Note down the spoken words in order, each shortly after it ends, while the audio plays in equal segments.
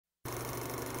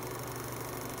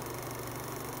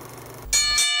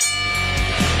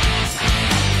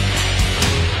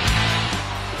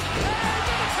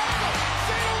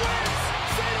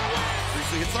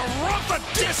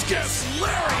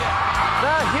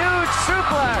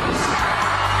suplex.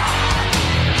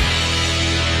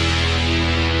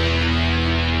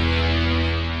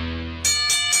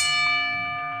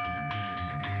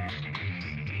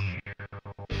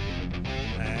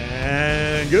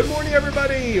 Good morning,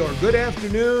 everybody, or good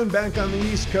afternoon back on the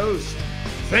East Coast.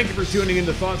 Thank you for tuning in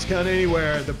to Thoughts Count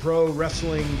Anywhere, the pro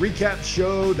wrestling recap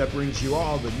show that brings you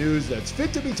all the news that's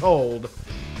fit to be told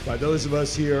by those of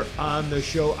us here on the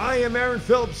show. I am Aaron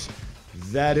Phillips.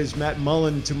 That is Matt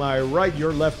Mullen to my right,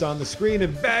 your left on the screen.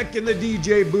 And back in the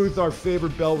DJ booth, our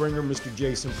favorite bell ringer, Mr.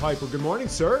 Jason Piper. Good morning,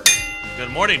 sir. Good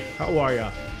morning. How are you?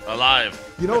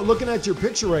 Alive. You know, looking at your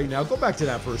picture right now, go back to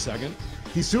that for a second.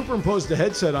 He superimposed the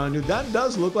headset on you. That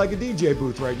does look like a DJ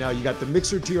booth right now. You got the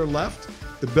mixer to your left,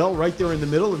 the bell right there in the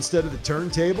middle instead of the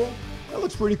turntable. That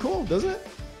looks pretty cool, doesn't it?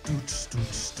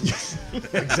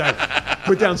 Exactly.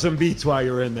 Put down some beats while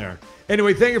you're in there.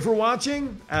 Anyway, thank you for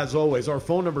watching. As always, our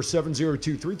phone number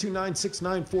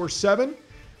 702-329-6947.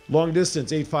 Long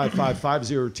distance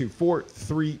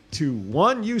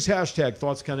 855-502-4321. Use hashtag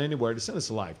ThoughtsCountAnywhere to send us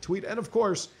a live tweet. And of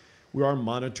course, we are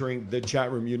monitoring the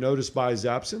chat room. You notice by his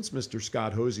absence, Mr.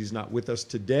 Scott Hosey's not with us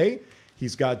today.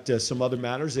 He's got some other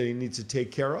matters that he needs to take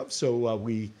care of. So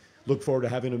we look forward to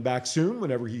having him back soon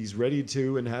whenever he's ready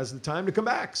to and has the time to come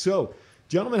back. So,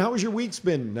 gentlemen, how was your week's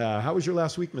been? How was your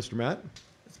last week, Mr. Matt?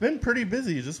 It's been pretty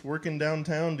busy, just working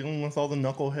downtown, dealing with all the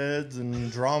knuckleheads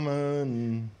and drama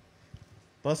and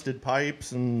busted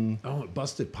pipes and... Oh,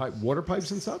 busted pipe, water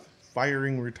pipes and stuff?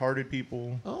 Firing retarded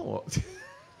people. Oh,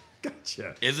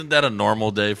 gotcha. Isn't that a normal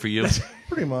day for you?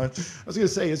 Pretty much. I was going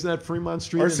to say, isn't that Fremont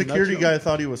Street? Our security guy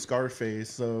thought he was Scarface,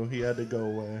 so he had to go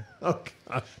away. Oh,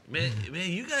 gosh. Man,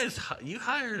 you guys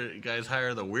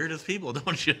hire the weirdest people,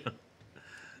 don't you?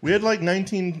 We had like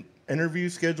 19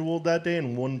 interviews scheduled that day,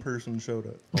 and one person showed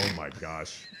up. Oh, my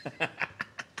gosh.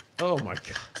 Oh, my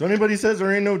God. So anybody says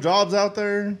there ain't no jobs out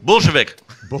there, Bolshevik.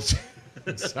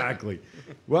 Exactly.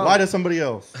 Well, lie to somebody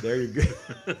else. There you go.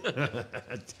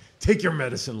 Take your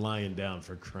medicine lying down,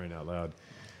 for crying out loud.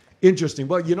 Interesting.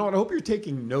 Well, you know what? I hope you're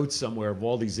taking notes somewhere of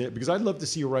all these, because I'd love to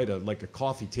see you write a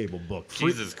coffee table book.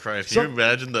 Jesus Christ. Can you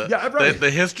imagine right.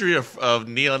 the history of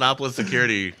Neonopolis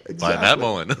security by Matt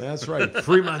Mullen? That's right.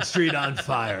 Fremont Street on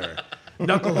fire.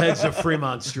 Knuckleheads of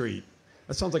Fremont Street.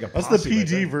 That sounds like a posse. That's the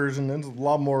PG version. There's a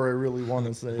lot more I really want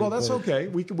to say. Well, that's okay.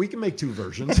 We can make two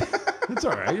versions. It's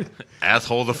all right.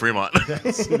 Assholes of Fremont.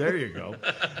 There you go.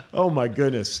 Oh, my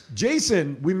goodness.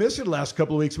 Jason, we missed you the last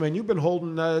couple of weeks, man. You've been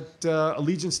holding at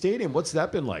Allegiant Stadium. What's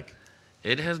that been like?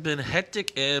 It has been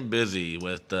hectic and busy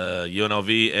with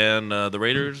UNLV and the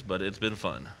Raiders, but it's been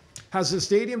fun. Has the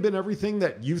stadium been everything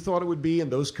that you thought it would be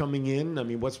and those coming in? I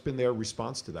mean, what's been their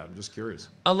response to that? I'm just curious.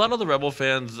 A lot of the Rebel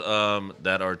fans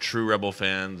that are true Rebel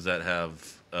fans that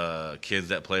have kids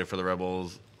that play for the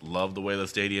Rebels love the way the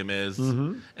stadium is.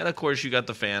 Mm-hmm. And, of course, you got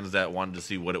the fans that wanted to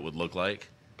see what it would look like.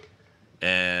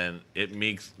 And it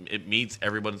meets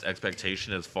everyone's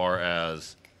expectation as far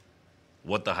as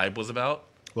what the hype was about.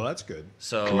 Well, that's good.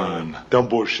 So, come on, don't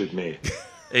bullshit me.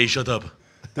 Hey, shut up.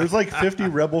 There's like 50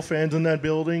 Rebel fans in that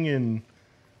building, and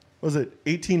was it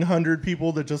 1,800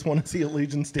 people that just want to see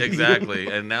Allegiant Stadium?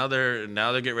 Exactly, and now they're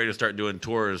getting ready to start doing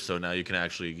tours. So now you can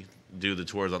actually do the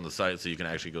tours on the site, so you can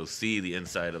actually go see the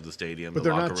inside of the stadium. But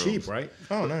the they're locker not rooms. cheap, right?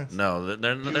 Oh, nice. No,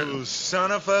 they're You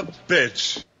son of a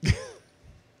bitch.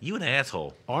 You an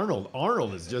asshole.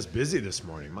 Arnold is just busy this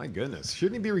morning. My goodness.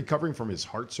 Shouldn't he be recovering from his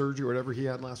heart surgery or whatever he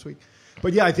had last week?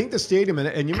 But, yeah, I think the stadium,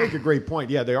 and you make a great point.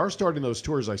 Yeah, they are starting those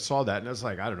tours. I saw that, and it's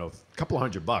like, I don't know, a couple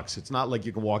 $100. It's not like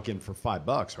you can walk in for $5,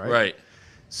 right? Right.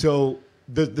 So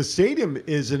the stadium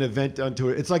is an event unto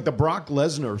it. It's like the Brock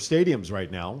Lesnar stadiums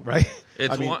right now, right?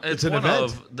 It's an one event.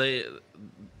 of they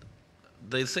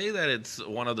say that it's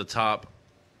one of the top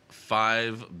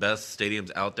 5 best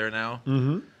stadiums out there now.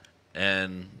 Mm-hmm.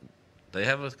 And they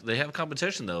have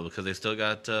competition though, because they still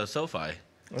got SoFi.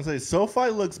 I say SoFi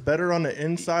looks better on the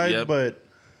inside, Yep. but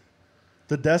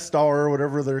the Death Star or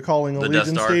whatever they're calling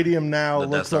Allegiant Stadium now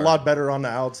looks a lot better on the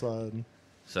outside.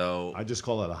 So I just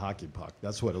call it a hockey puck.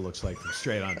 That's what it looks like from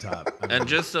straight on top. I mean, and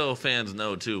just so fans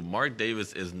know too, Mark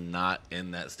Davis is not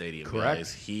in that stadium, correct.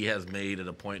 guys. He has made it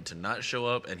a point to not show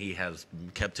up, and he has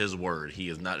kept his word. He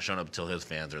has not shown up until his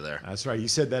fans are there. That's right. He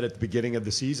said that at the beginning of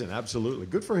the season. Absolutely.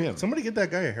 Good for him. Somebody get that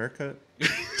guy a haircut.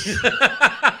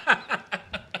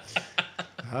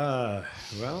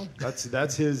 Well,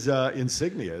 that's his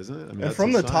insignia, isn't it? I mean, And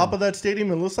from the top of that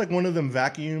stadium, it looks like one of them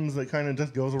vacuums that kind of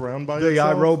just goes around by the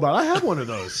itself. iRobot. I have one of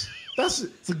those. That's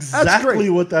exactly great.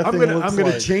 what that thing looks I'm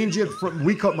gonna like. change it from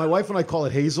my wife and I call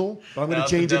it Hazel, but I'm gonna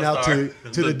That's change the it now Death to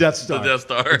Star. the Death Star. The Death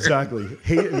Star. Exactly.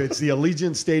 It's the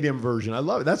Allegiant Stadium version. I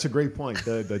love it. That's a great point.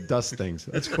 The dust things.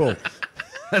 That's cool.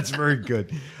 That's very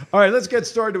good. All right, let's get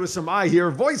started with some I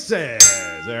Hear Voices.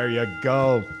 There you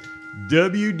go.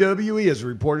 WWE is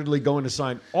reportedly going to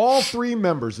sign all 3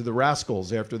 members of the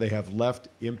Rascals after they have left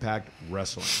Impact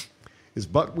Wrestling. Is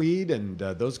Buckwheat and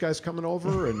those guys coming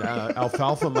over? And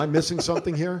Alfalfa, am I missing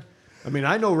something here? I mean,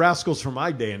 I know Rascals from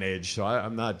my day and age, so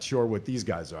I'm not sure what these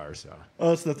guys are. So,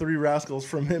 it's the 3 Rascals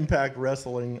from Impact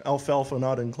Wrestling, Alfalfa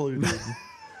not included.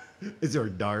 is there a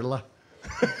Darla?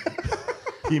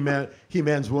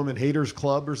 He-Man's Woman Haters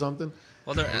Club or something?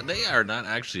 Well, they are not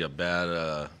actually a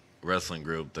bad wrestling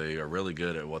group. They are really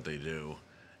good at what they do.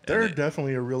 They're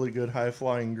definitely a really good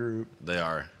high-flying group. They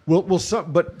are. Well,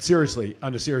 but seriously,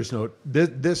 on a serious note,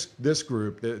 this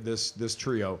group, this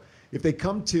trio, if they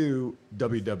come to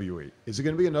WWE, is it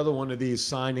going to be another one of these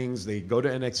signings? They go to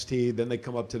NXT, then they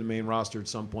come up to the main roster at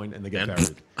some point, and they get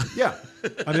buried. Yeah,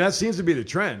 I mean that seems to be the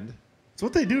trend. It's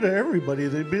what they do to everybody.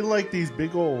 They'd be like these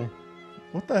big old.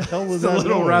 What the hell was The that?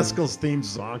 Little noise? Rascals theme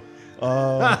song.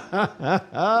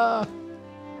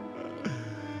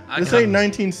 This ain't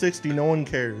 1960. No one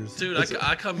cares. Dude,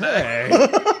 I come back. Hey.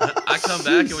 I come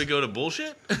back and we go to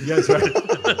bullshit. Yeah, that's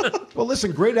right. Well,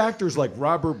 listen, great actors like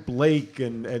Robert Blake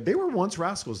and they were once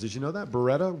Rascals. Did you know that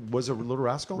Beretta was a Little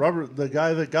Rascal? Robert, the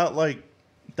guy that got like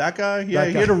that guy. Yeah, That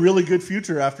he guy. had a really good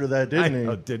future after that, I didn't he?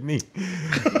 know, didn't he?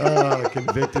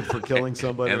 Convicted for killing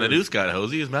somebody. And the new Scott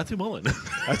Hosey is Matthew Mullen.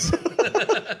 That's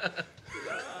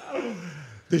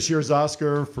this year's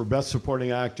Oscar for Best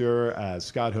Supporting Actor as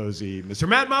Scott Hosey, Mr.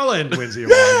 Matt Mullen wins the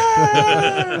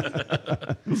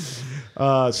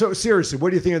award. So seriously, what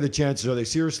do you think of the chances? Are they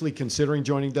seriously considering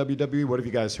joining WWE? What have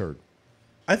you guys heard?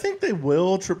 I think they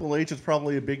will. Triple H is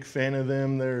probably a big fan of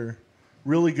them. They're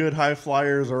really good high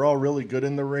flyers. They're all really good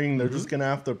in the ring. They're just going to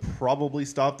have to probably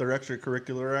stop their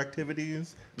extracurricular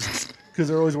activities because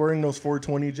they're always wearing those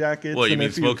 420 jackets. What, you And mean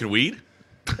if smoking weed?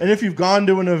 And if you've gone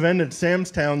to an event at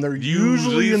Sam's Town, they're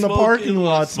usually in the parking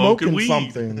lot smoking weed.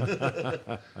 something.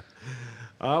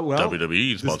 Well,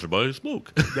 WWE sponsored by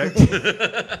Smoke.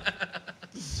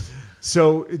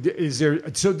 So is there?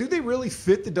 So do they really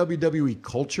fit the WWE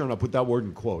culture? And I put that word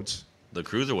in quotes. The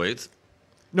cruiserweights.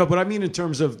 No, but I mean in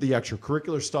terms of the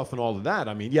extracurricular stuff and all of that.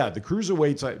 I mean, yeah, the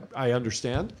cruiserweights I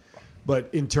understand, but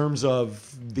in terms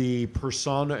of the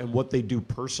persona and what they do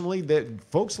personally, that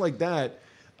folks like that.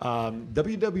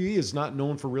 WWE is not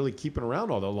known for really keeping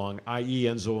around all that long, i.e.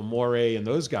 Enzo Amore and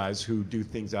those guys who do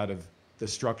things out of the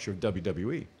structure of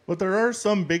WWE. But there are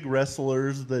some big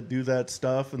wrestlers that do that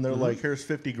stuff, and they're like, here's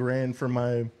 50 grand for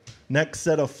my next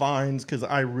set of fines because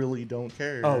I really don't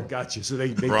care. Oh, gotcha. So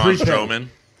they Braun prepay. Strowman.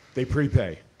 They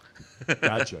prepay.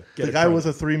 Gotcha. Get The it guy from- with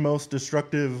the 3 most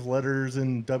destructive letters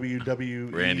in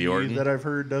WWE Randy Orton. that I've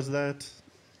heard does that.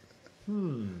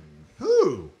 Who?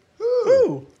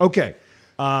 Ooh. Okay.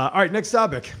 All right, next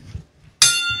topic.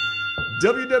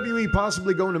 WWE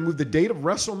possibly going to move the date of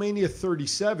WrestleMania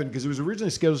 37 because it was originally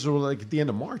scheduled like at the end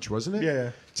of March, wasn't it? Yeah.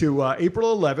 To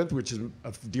April 11th, which is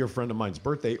a dear friend of mine's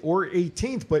birthday, or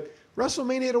 18th. But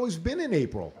WrestleMania had always been in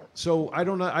April, so I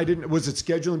don't know. Was it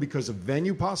scheduling because of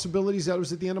venue possibilities that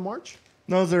was at the end of March?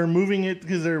 No, they're moving it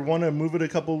because they want to move it a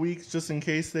couple weeks just in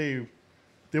case they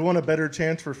want a better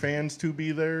chance for fans to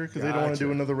be there because they don't want to Gotcha.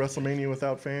 do another WrestleMania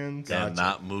without fans. And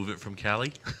not move it from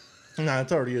Cali. Nah,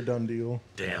 it's already a done deal.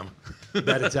 Damn.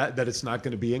 that it's not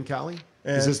going to be in Cali?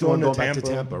 Yeah, Is this it's the one going going to back to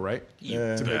Tampa. Tampa, right?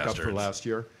 Yeah. To make up for Bastards. last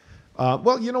year.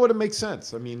 Well, you know what? It makes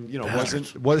sense. I mean, you know,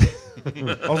 Bastards. was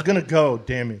I was going to go,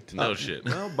 damn it. No shit.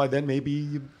 well, by then maybe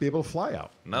you'd be able to fly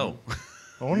out. No.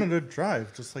 I wanted to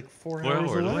drive just like 4 4 hours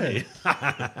hours away.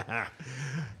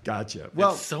 Gotcha.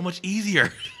 Well, It's so much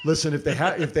easier. listen, if they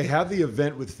have the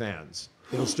event with fans,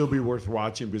 it'll still be worth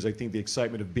watching because I think the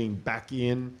excitement of being back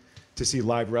in to see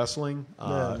live wrestling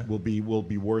will be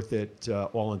worth it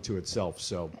all into itself.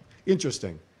 So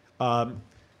interesting. I'm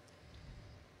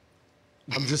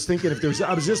just thinking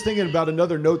I was just thinking about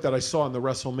another note that I saw in the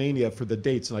WrestleMania for the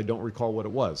dates, and I don't recall what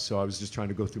it was. So I was just trying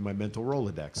to go through my mental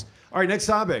Rolodex. All right, next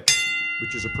topic,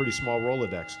 which is a pretty small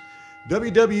Rolodex.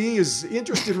 WWE is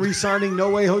interested in re-signing No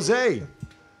Way Jose.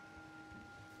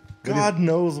 God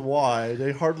knows why.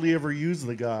 They hardly ever use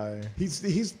the guy.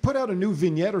 He's put out a new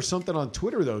vignette or something on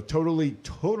Twitter though,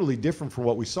 totally different from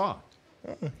what we saw.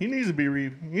 He needs to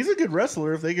be he's a good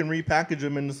wrestler if they can repackage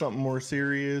him into something more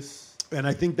serious. And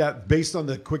I think that based on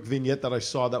the quick vignette that I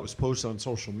saw that was posted on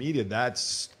social media,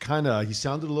 that's he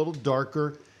sounded a little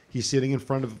darker. He's sitting in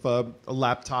front of a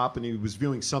laptop and he was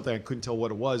viewing something. I couldn't tell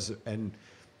what it was. And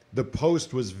the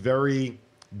post was very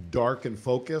dark and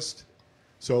focused.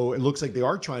 So it looks like they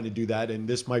are trying to do that, and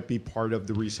this might be part of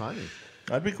the re-signing.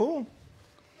 That'd be cool.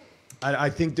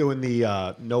 I think doing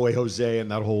the No Way Jose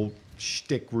and that whole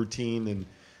shtick routine and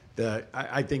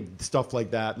I think stuff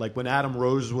like that, like when Adam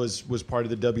Rose was part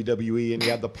of the WWE and he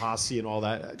had the posse and all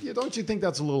that. Don't you think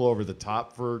that's a little over the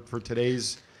top for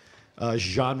today's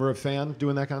genre of fan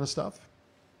doing that kind of stuff?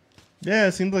 Yeah,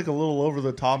 it seems like a little over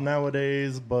the top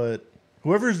nowadays, but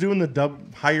whoever's doing the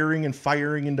hiring and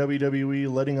firing in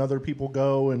WWE, letting other people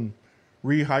go and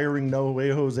rehiring No Way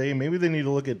Jose, maybe they need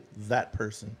to look at that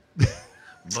person.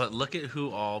 But look at who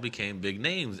all became big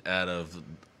names out of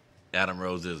Adam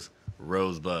Rose's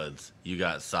Rosebuds. You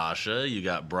got Sasha, you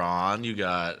got Braun, you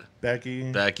got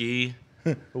Becky.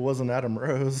 It wasn't Adam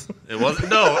Rose. It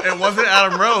wasn't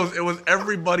Adam Rose. It was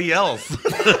everybody else.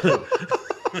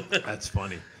 That's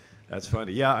funny.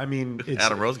 Yeah, I mean,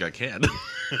 Adam Rose got canned.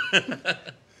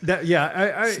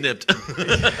 Snipped.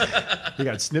 He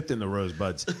got snipped in the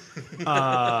Rosebuds.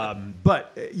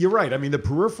 But you're right. I mean, the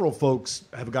peripheral folks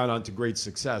have gone on to great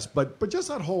success. But just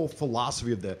that whole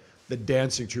philosophy of the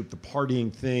dancing troupe, the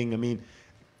partying thing, I mean,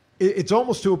 it's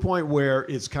almost to a point where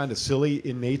it's kind of silly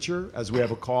in nature as we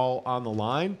have a call on the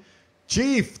line.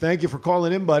 Chief, thank you for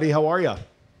calling in, buddy. How are you?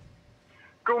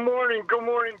 Good morning,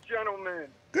 gentlemen.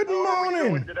 Good morning. How are we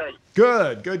doing today?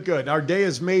 Good. Our day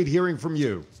is made hearing from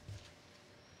you.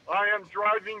 I am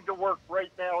driving to work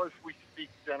right now as we speak,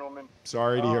 gentlemen.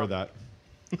 Sorry to hear that.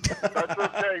 That's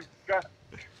okay.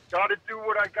 Got to do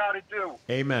what I got to do.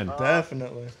 Amen.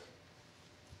 Definitely.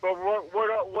 But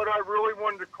what I really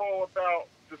wanted to call about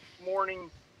this morning,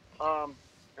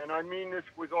 and I mean this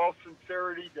with all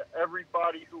sincerity to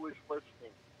everybody who is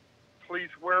listening, please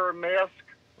wear a mask,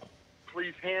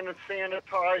 please hand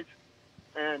sanitize,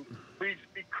 and please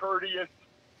be courteous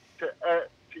to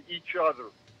each other,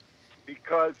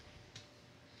 because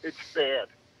it's bad.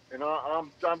 And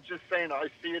I'm just saying, I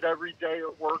see it every day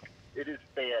at work. It is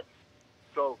bad.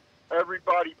 So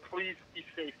everybody, please be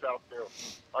safe out there.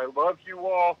 I love you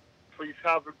all. Please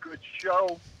have a good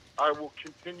show. I will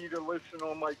continue to listen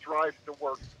on my drive to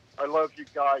work. I love you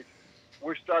guys.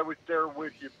 Wished I was there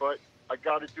with you, but I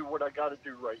got to do what I got to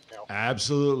do right now.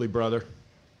 Absolutely, brother.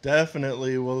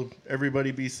 Definitely. Will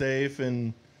everybody be safe?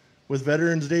 And with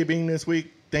Veterans Day being this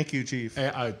week, thank you, Chief.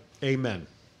 Amen.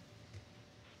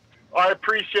 I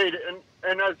appreciate it.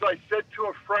 And as I said to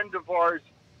a friend of ours,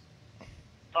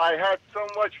 I had so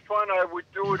much fun, I would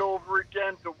do it over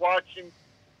again to watch him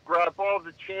grab all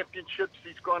the championships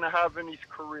he's going to have in his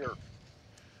career.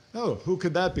 Oh, who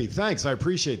could that be? Thanks. I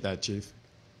appreciate that, Chief.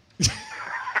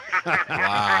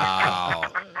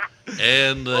 Wow.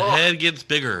 And the head gets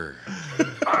bigger.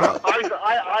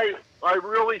 I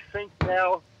really think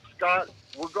now, Scott,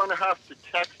 we're going to have to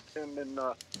text him and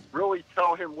really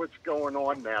tell him what's going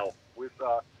on now with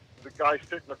the guy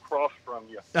sitting across from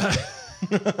you.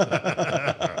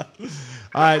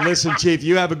 All right, listen, Chief,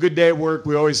 you have a good day at work.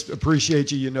 We always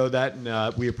appreciate you. You know that,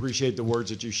 and we appreciate the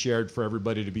words that you shared for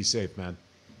everybody to be safe, man.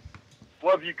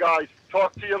 Love you guys.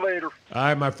 Talk to you later. All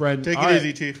right, my friend. Take it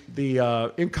easy, Chief.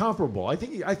 The incomparable. I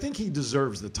think he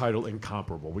deserves the title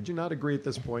incomparable. Would you not agree at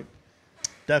this point?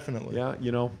 Definitely.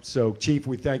 Yeah, So, Chief,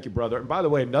 we thank you, brother. And by the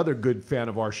way, another good fan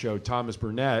of our show, Thomas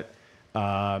Burnett,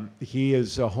 he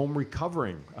is home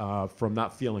recovering from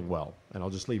not feeling well. And I'll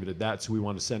just leave it at that. So we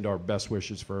want to send our best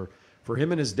wishes for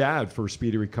him and his dad for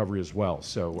speedy recovery as well.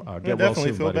 So get well soon,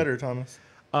 definitely feel buddy. better, Thomas.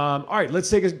 All right, let's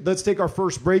take our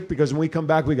first break, because when we come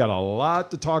back, we got a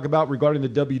lot to talk about regarding the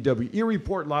WWE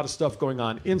report. A lot of stuff going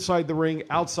on inside the ring,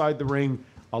 outside the ring.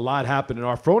 A lot happening.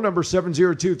 Our phone number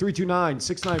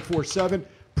 702-329-6947.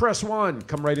 Press 1.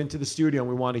 Come right into the studio, and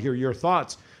we want to hear your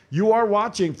thoughts. You are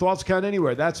watching Thoughts Count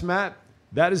Anywhere. That's Matt.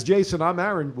 That is Jason. I'm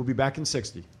Aaron. We'll be back in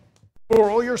 60. For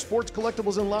all your sports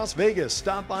collectibles in Las Vegas,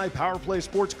 stop by Power Play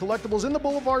Sports Collectibles in the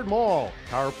Boulevard Mall.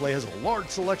 Power Play has a large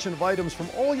selection of items from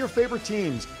all your favorite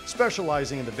teams,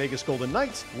 specializing in the Vegas Golden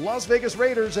Knights, Las Vegas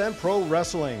Raiders, and pro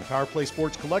wrestling. Power Play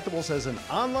Sports Collectibles has an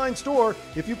online store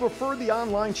if you prefer the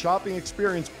online shopping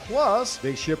experience, plus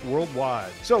they ship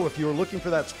worldwide. So if you're looking for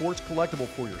that sports collectible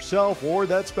for yourself or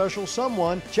that special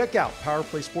someone, check out Power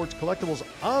Play Sports Collectibles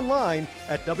online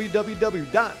at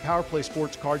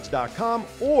www.powerplaysportscards.com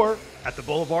or at the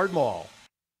Boulevard Mall.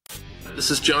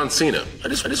 This is John Cena. I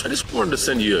just wanted to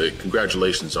send you a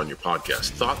congratulations on your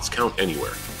podcast. Thoughts count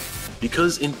anywhere,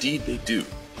 because indeed they do.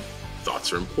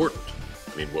 Thoughts are important.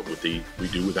 I mean, what would we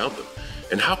do without them?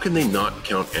 And how can they not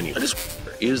count anywhere?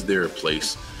 Is there a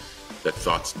place that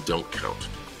thoughts don't count?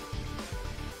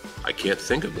 I can't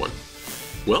think of one.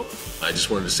 Well, I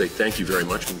just wanted to say thank you very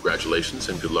much, congratulations,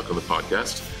 and good luck on the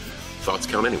podcast. Thoughts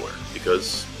count anywhere,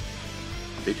 because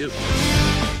they do.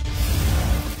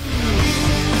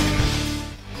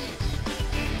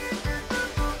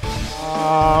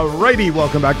 Alrighty,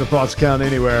 welcome back to Thoughts Count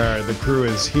Anywhere. The crew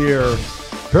is here.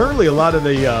 Apparently, a lot of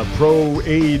the pro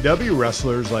AEW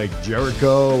wrestlers like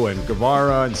Jericho and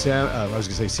Guevara and I was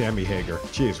going to say Sammy Hager.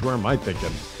 Jeez, where am I thinking?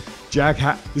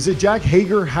 Is it Jack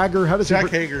Hager? Hager? How does Jack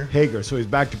Hager. Hager. So he's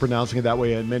back to pronouncing it that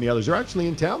way, and many others are actually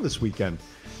in town this weekend.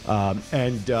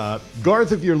 And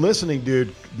Garth, if you're listening,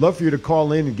 dude, love for you to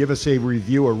call in and give us a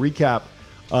review or recap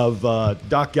of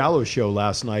Doc Gallows' show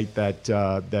last night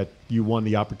that you won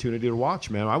the opportunity to watch,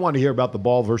 man. I want to hear about the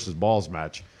ball versus balls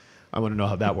match. I want to know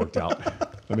how that worked out.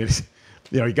 I mean,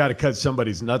 you got to cut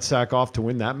somebody's nutsack off to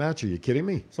win that match. Are you kidding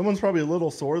me? Someone's probably a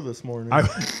little sore this morning.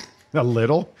 A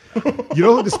little. You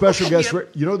know who the special guest?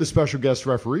 You know who the special guest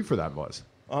referee for that was?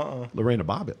 Lorena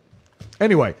Bobbitt.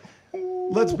 Anyway,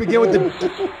 let's begin with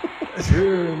the.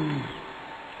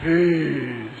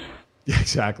 Yeah,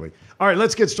 exactly. All right,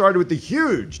 let's get started with the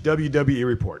huge WWE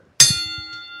report.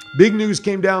 Big news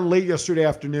came down late yesterday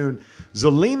afternoon.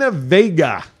 Zelina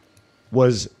Vega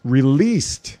was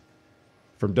released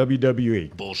from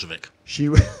WWE. Bolshevik. She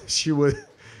was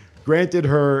granted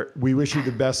her, we wish you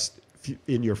the best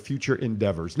in your future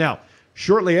endeavors. Now,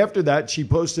 shortly after that, she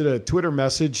posted a Twitter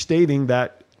message stating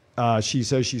that she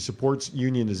says she supports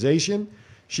unionization.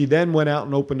 She then went out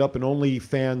and opened up an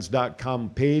OnlyFans.com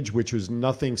page, which was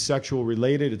nothing sexual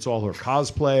related. It's all her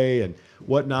cosplay and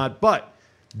whatnot. But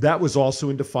that was also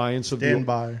in defiance of Stand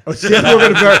by. Oh,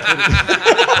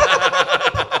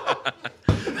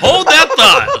 Hold that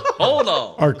thought. Hold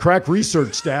on. Our crack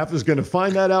research staff is going to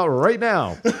find that out right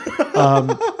now.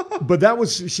 But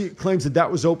she claims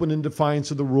that was open in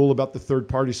defiance of the rule about the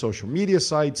third-party social media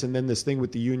sites, and then this thing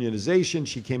with the unionization.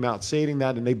 She came out stating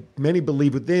that, and many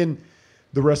believe within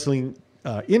the wrestling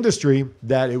industry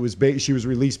that it was she was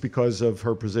released because of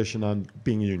her position on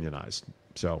being unionized.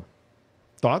 So,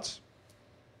 thoughts?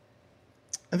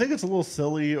 I think it's a little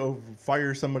silly to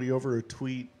fire somebody over a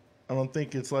tweet. I don't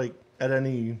think it's like at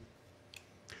any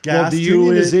gas. Well, the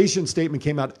unionization statement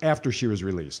came out after she was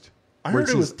released. I heard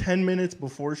it was 10 minutes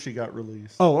before she got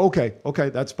released. Oh, okay. Okay,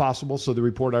 that's possible. So the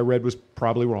report I read was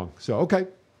probably wrong. So, okay.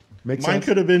 Makes sense. Mine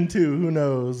could have been too. Who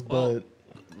knows? Well,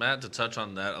 but Matt, to touch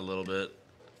on that a little bit,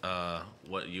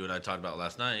 what you and I talked about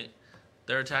last night,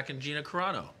 they're attacking Gina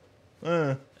Carano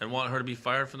and want her to be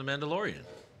fired from The Mandalorian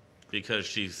because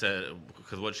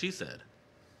what she said.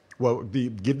 Well,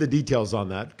 give the details on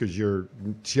that because you're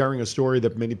sharing a story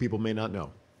that many people may not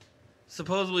know.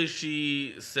 Supposedly,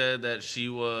 she said that she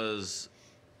was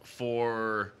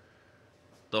for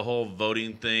the whole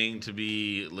voting thing to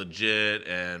be legit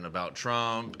and about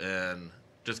Trump and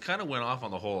just kind of went off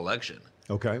on the whole election.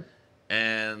 Okay.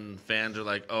 And fans are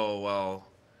like, oh, well,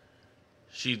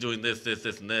 she's doing this,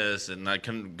 and this. And I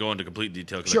couldn't go into complete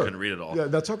detail because I couldn't read it all. Yeah,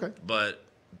 that's okay. But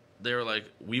they were like,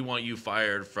 we want you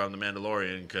fired from The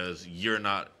Mandalorian because you're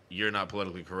not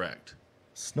politically correct.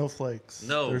 Snowflakes.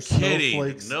 No There's kidding.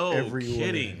 snowflakes No everywhere.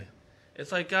 kidding.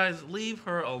 It's like, guys, leave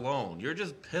her alone. You're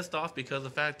just pissed off because the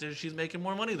fact is she's making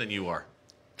more money than you are.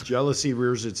 Jealousy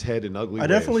rears its head in ugly ways. I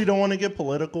definitely don't want to get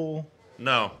political,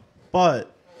 No.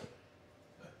 but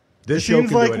This it show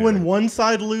seems can do like when anything. one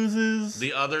side loses,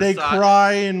 The other they side-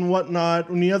 cry and whatnot.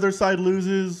 When the other side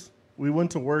loses, we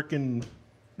went to work and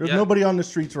there's Yeah. nobody on the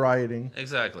streets rioting.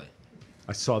 Exactly.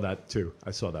 I saw that too.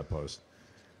 I saw that post.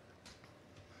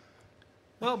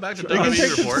 Well, back to They can WWE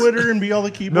take to report. Twitter and be all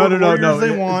the keyboard warriors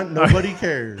they want. Nobody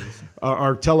cares.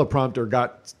 Our teleprompter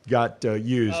got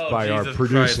used Oh, by our Jesus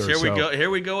producer. Christ. Here we so- go. Here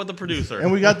we go with the producer.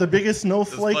 And we got the biggest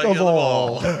snowflake Snowflake of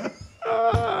all.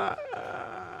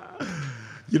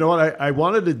 You know what? I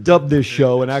wanted to dub this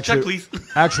show, and Check, actually, please.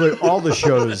 actually, all the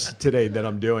shows today that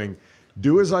I'm doing,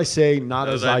 do as I say, not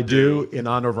as I do, do. in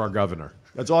honor of our governor.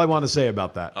 That's all I want to say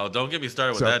about that. Oh, don't get me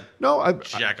started with So, that no,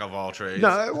 jack of all trades.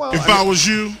 no, well, If I was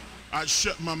you, I'd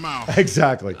shut my mouth.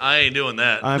 exactly. I ain't doing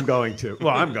that. I'm going to.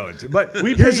 Well, I'm going to. But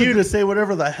We pay you to say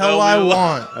whatever the hell No, I we will.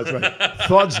 want. That's right.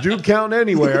 Thoughts do count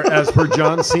anywhere, as per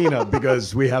John Cena,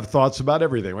 because we have thoughts about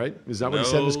everything, right? Is that what he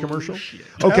said in this No commercial? shit.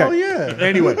 Okay. Hell yeah.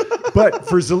 Anyway, but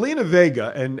for Zelina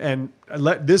Vega,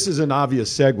 this is an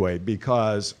obvious segue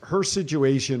because her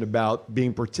situation about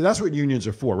being that's what unions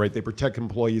are for, right? They protect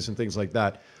employees and things like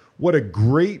that. What a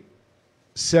great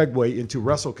segue into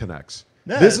Wrestle Connects.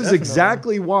 Yeah, this is definitely.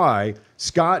 exactly why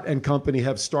Scott and company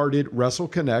have started Wrestle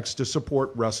Connects to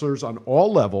support wrestlers on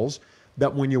all levels,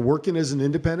 that when you're working as an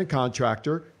independent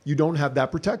contractor, you don't have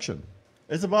that protection.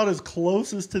 It's about as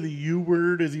closest to the U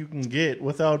word as you can get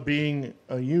without being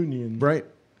a union. Right,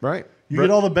 right. You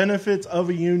get all the benefits of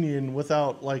a union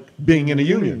without like being in a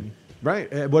union.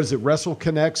 Right. What is it?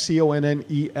 WrestleConnect,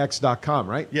 CONNEX.com,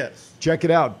 right? Yes. Check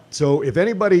it out. So if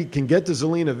anybody can get to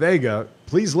Zelina Vega,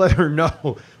 please let her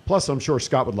know. Plus, I'm sure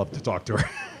Scott would love to talk to her,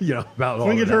 about all If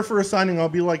we of get that. her for a signing, I'll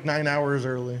be like 9 hours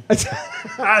early.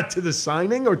 To the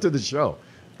signing or to the show?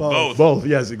 Both. Both,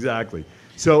 yes, exactly.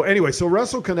 So anyway, so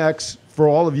WrestleConnects, for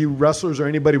all of you wrestlers or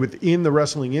anybody within the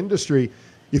wrestling industry,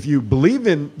 if you believe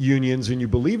in unions and you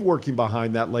believe working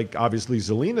behind that, like obviously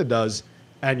Zelina does,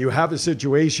 and you have a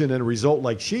situation and a result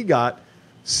like she got,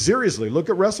 seriously, look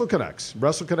at WrestleConnects,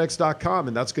 WrestleConnects.com,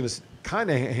 and that's going to kind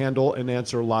of handle and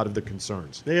answer a lot of the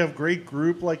concerns. They have great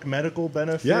group like medical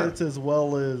benefits Yeah. as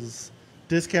well as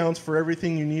discounts for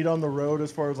everything you need on the road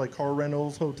as far as like car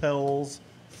rentals, hotels,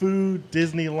 food,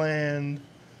 Disneyland.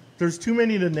 There's too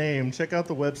many to name. Check out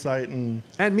the website and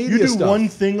media you do stuff. one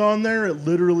thing on there, it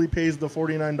literally pays the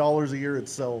 $49 a year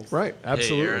itself. Right,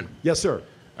 absolutely. Aaron. Yes, sir.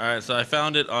 All right, so I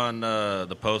found it on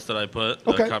the post that I put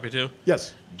Okay. a copy to.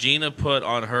 Yes. Gina put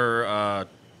on her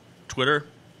Twitter,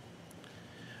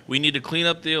 "We need to clean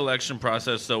up the election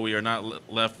process so we are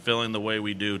not left feeling the way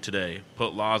we do today.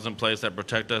 Put laws in place that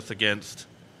protect us against..."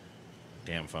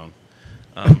 Damn phone.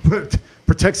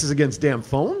 Protects us against damn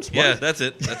phones? What? Yeah, that's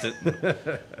it.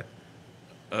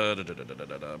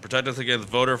 Protect us against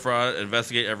voter fraud,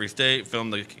 investigate every state, film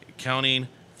the counting,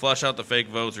 flush out the fake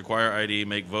votes, require ID,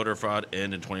 make voter fraud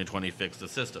end in 2020, fix the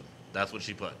system. That's what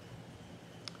she put.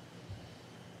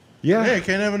 Yeah. Hey,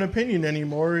 can't have an opinion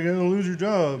anymore. You're going to lose your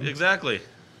job. Exactly.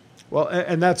 Well,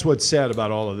 and that's what's sad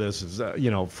about all of this is,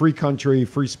 free country,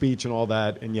 free speech and all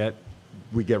that, and yet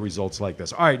we get results like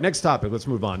this. All right, next topic. Let's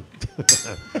move on.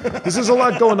 This is a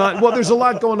lot going on. Well, there's a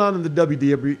lot going on in the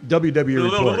WWE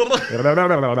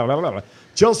report.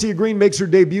 Chelsea Green makes her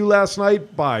debut last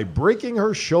night by breaking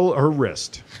her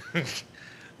wrist.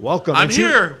 Welcome. I'm And she-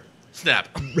 here. Snap.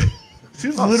 She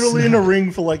was literally in a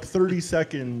ring for like 30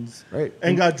 seconds. Right.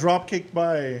 And got drop kicked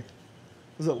by,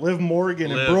 was it Liv Morgan,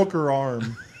 Liv. and broke her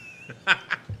arm.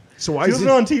 So why She is was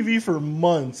on TV for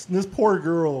months. And this poor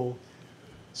girl.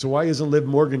 So why isn't Liv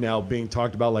Morgan now being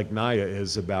talked about like Nia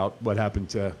is about what happened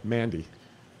to Mandy?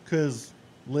 Because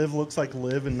Liv looks like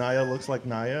Liv and Nia looks like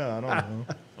Nia. I don't know.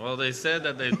 Well, they said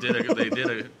that they did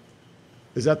a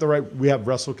Is that the right? We have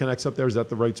WrestleConnects up there. Is that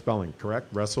the right spelling?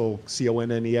 Correct?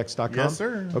 WrestleConnex.com? Yes,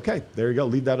 sir. Okay, there you go.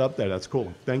 Leave that up there. That's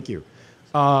cool. Thank you.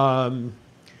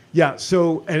 Yeah.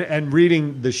 So, and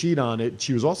reading the sheet on it,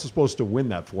 she was also supposed to win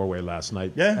that 4-way last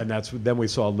night. Yeah. And then we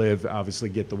saw Liv obviously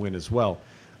get the win as well.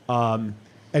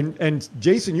 And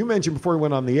Jason, you mentioned before we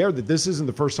went on the air that this isn't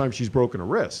the first time she's broken a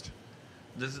wrist.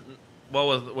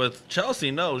 with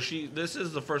Chelsea, no, this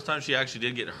is the first time she actually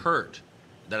did get hurt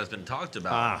that has been talked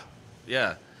about. Ah.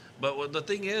 Yeah. But the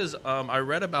thing is, I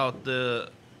read about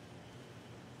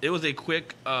it was a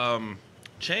quick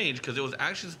change because it was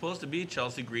actually supposed to be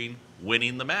Chelsea Green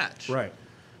winning the match. Right.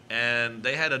 And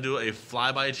they had to do a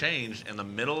flyby change in the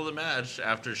middle of the match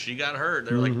after she got hurt.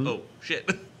 They were like, oh, shit.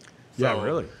 Yeah,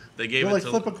 really. They gave They're it like, to...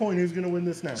 flip a coin. Who's going to win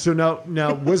this now? So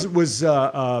now was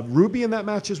Ruby in that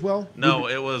match as well? No,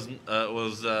 it was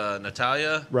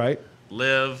Natalia, Right.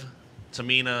 Liv,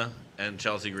 Tamina, and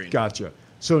Chelsea Green. Gotcha.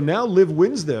 So now Liv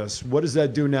wins this. What does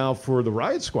that do now for the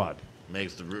Riot Squad?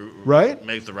 Makes the Right?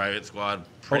 Makes the Riot Squad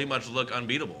pretty much look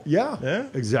unbeatable. Yeah,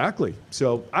 exactly.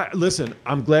 So, listen,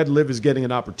 I'm glad Liv is getting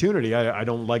an opportunity. I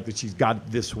don't like that she's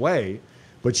got this way,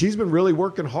 but she's been really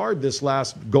working hard this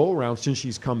last go-around since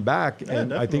she's come back, and I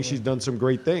definitely. think she's done some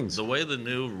great things. The way the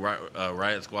new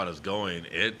Riot Squad is going,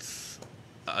 it's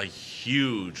a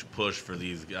huge push for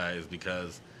these guys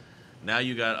because now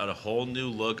you got a whole new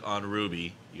look on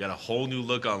Ruby. You got a whole new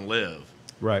look on Liv.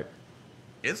 Right.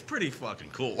 It's pretty fucking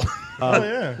cool. Oh,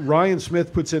 yeah. Ryan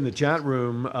Smith puts in the chat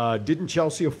room, didn't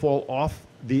Chelsea fall off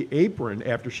the apron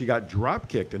after she got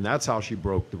drop-kicked, and that's how she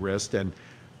broke the wrist? And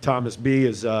Thomas B.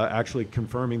 is actually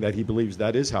confirming that he believes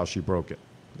that is how she broke it,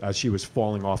 as she was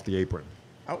falling off the apron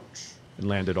Ouch. and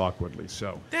landed awkwardly.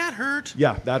 So That hurt.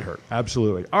 yeah, that hurt.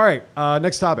 Absolutely. All right,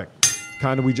 next topic.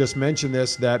 We just mentioned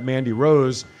this, that Mandy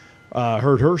Rose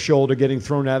hurt her shoulder getting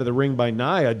thrown out of the ring by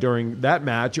Nia during that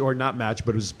match, or not match,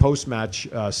 but it was post-match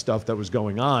stuff that was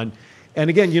going on. And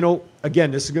again,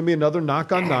 this is going to be another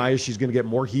knock on Nia. She's going to get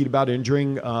more heat about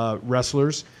injuring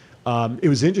wrestlers. It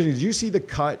was interesting. Did you see the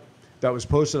cut that was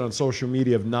posted on social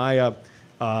media of Nia,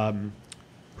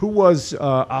 who was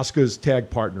Asuka's tag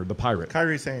partner, the Pirate?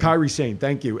 Kairi Sane. Kairi Sane,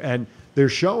 thank you. And they're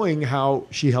showing how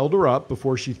she held her up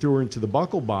before she threw her into the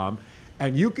buckle bomb.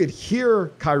 And you could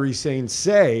hear Kairi Sane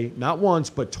say, not once,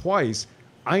 but twice,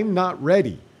 "I'm not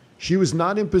ready." She was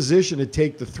not in position to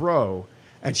take the throw,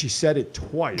 and she said it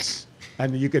twice.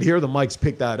 And you could hear the mics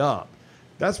pick that up.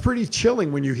 That's pretty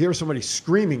chilling when you hear somebody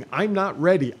screaming, I'm not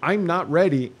ready,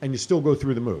 and you still go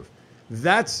through the move.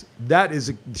 That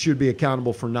should be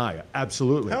accountable for Nia.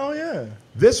 Absolutely. Hell yeah.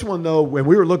 This one, though, when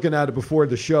we were looking at it before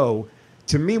the show,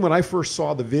 to me, when I first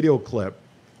saw the video clip,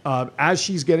 as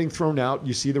she's getting thrown out,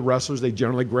 you see the wrestlers, they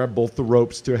generally grab both the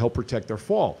ropes to help protect their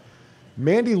fall.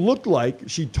 Mandy looked like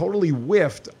she totally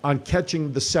whiffed on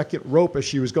catching the second rope as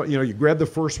she was going. You grab the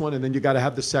first one, and then you got to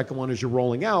have the second one as you're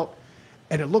rolling out.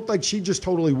 And it looked like she just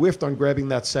totally whiffed on grabbing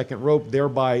that second rope,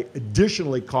 thereby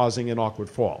additionally causing an awkward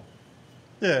fall.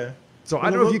 Yeah. So I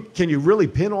don't know if can you really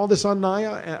pin all this on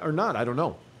Nia or not? I don't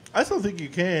know. I still think you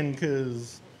can,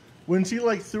 because when she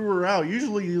threw her out,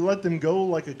 usually you let them go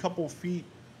like a couple feet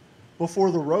before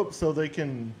the rope so they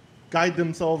can guide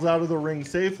themselves out of the ring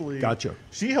safely. Gotcha.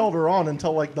 She held her on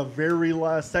until the very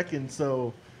last second,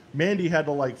 so Mandy had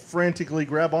to frantically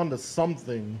grab onto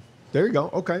something. There you go.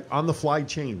 Okay. On the fly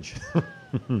change.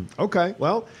 Okay.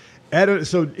 Well, Ed,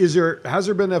 so has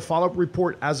there been a follow-up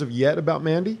report as of yet about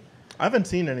Mandy? I haven't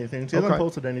seen anything. She hasn't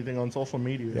posted anything on social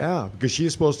media. Yeah, because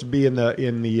she's supposed to be in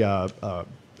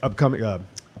the upcoming.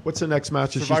 What's the next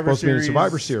match? She's supposed to be in the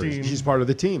Survivor Series. Team. She's part of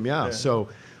the team. Yeah. So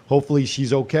hopefully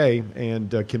she's okay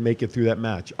and can make it through that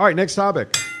match. All right, next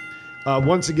topic.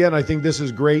 Once again, I think this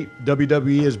is great.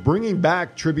 WWE is bringing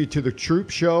back Tribute to the Troop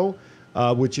show,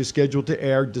 which is scheduled to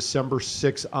air December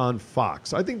 6th on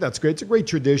Fox. I think that's great. It's a great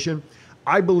tradition.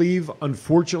 I believe,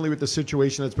 unfortunately, with the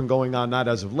situation that's been going on, not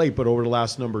as of late, but over the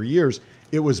last number of years,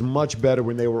 it was much better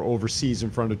when they were overseas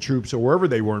in front of troops or wherever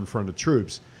they were in front of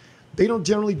troops. They don't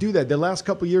generally do that. The last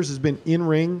couple of years has been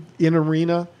in-ring,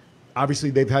 in-arena. Obviously,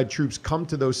 they've had troops come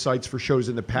to those sites for shows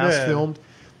in the past filmed.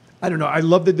 I don't know. I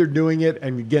love that they're doing it.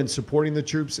 And again, supporting the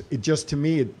troops. It just, to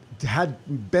me, it had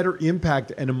better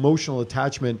impact and emotional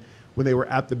attachment when they were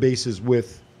at the bases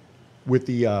with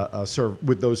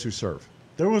those who serve.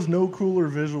 There was no cooler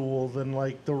visual than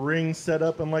the ring set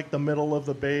up in the middle of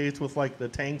the base with the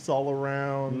tanks all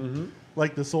around,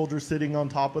 the soldiers sitting on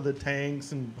top of the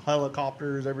tanks and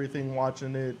helicopters, everything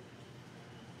watching it.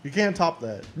 You can't top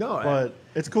that. No, but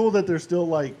it's cool that they're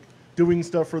still doing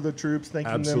stuff for the troops,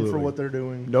 thanking them for what they're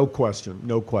doing. No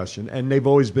question. And they've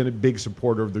always been a big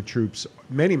supporter of the troops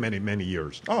many, many, many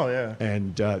years. Oh yeah.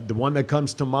 And the one that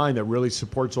comes to mind that really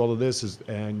supports all of this is,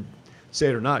 and say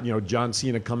it or not, John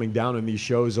Cena coming down in these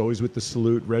shows, always with the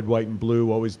salute, red, white, and blue,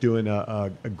 always doing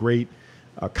a great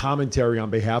commentary on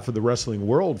behalf of the wrestling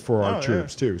world for our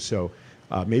troops, too. So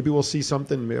maybe we'll see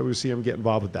something. Maybe we'll see him get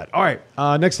involved with that. All right,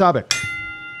 next topic.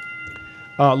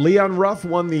 Leon Ruff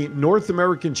won the North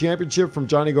American Championship from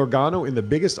Johnny Gargano in the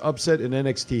biggest upset in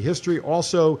NXT history.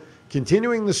 Also,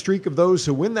 continuing the streak of those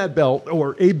who win that belt,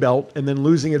 or a belt, and then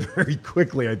losing it very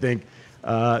quickly, I think,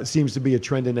 seems to be a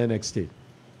trend in NXT.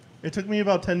 It took me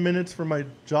about 10 minutes for my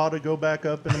jaw to go back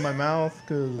up into my mouth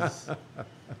because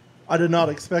I did not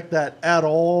expect that at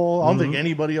all. I don't think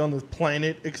anybody on the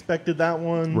planet expected that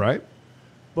one. Right.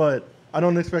 But I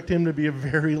don't expect him to be a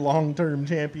very long-term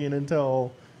champion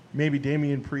until maybe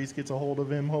Damian Priest gets a hold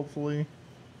of him, hopefully.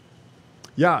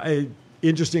 Yeah,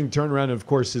 interesting turnaround. Of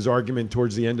course, his argument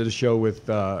towards the end of the show with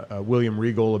William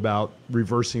Regal about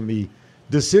reversing the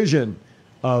decision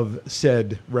of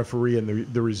said referee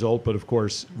and the result. But, of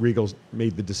course, Regal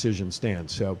made the decision stand.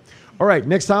 So, all right,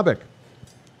 next topic.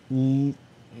 No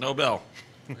bell.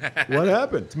 What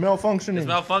happened? It's malfunctioning. It's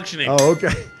malfunctioning. Oh,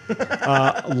 okay.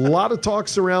 A lot of talk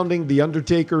surrounding The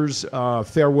Undertaker's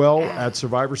farewell at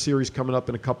Survivor Series coming up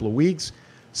in a couple of weeks.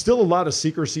 Still a lot of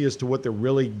secrecy as to what they're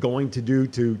really going to do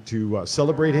to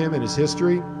celebrate him and his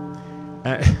history.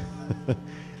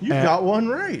 You got one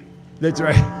right. That's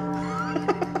right.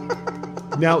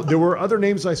 Now, there were other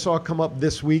names I saw come up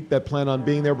this week that plan on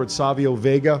being there, but Savio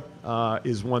Vega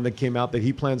is one that came out that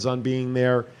he plans on being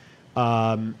there.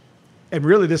 And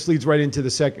really, this leads right into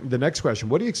the next question.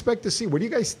 What do you expect to see? What are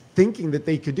you guys thinking that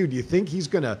they could do? Do you think he's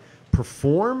going to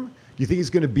perform? Do you think he's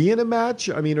going to be in a match?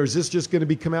 I mean, or is this just going to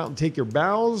be come out and take your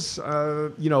bows?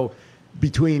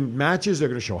 Between matches, they're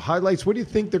going to show highlights. What do you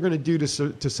think they're going to do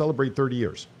to celebrate 30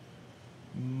 years?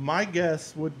 My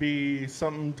guess would be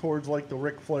something towards like the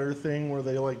Ric Flair thing where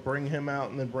they like bring him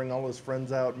out and then bring all his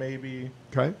friends out maybe.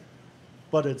 Okay.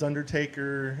 But it's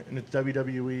Undertaker and it's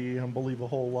WWE. I don't believe a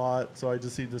whole lot. So I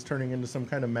just see this turning into some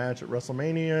kind of match at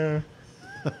WrestleMania.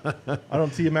 I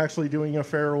don't see him actually doing a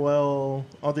farewell.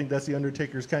 I don't think that's the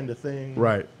Undertaker's kind of thing.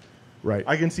 Right.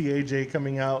 I can see AJ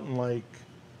coming out and like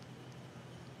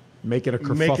making a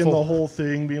kerfuffle. Making the whole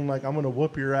thing, being like, I'm going to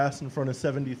whoop your ass in front of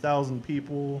 70,000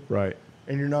 people. Right.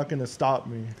 And you're not going to stop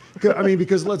me. I mean,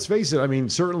 because let's face it, I mean,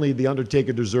 certainly The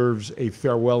Undertaker deserves a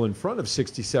farewell in front of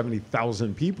 60,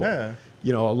 70,000 people. Yeah.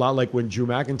 you know, a lot like when Drew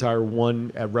McIntyre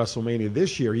won at WrestleMania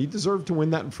this year. He deserved to win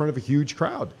that in front of a huge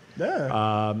crowd.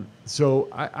 Yeah. So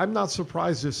I'm not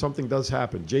surprised if something does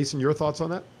happen. Jason, your thoughts on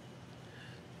that?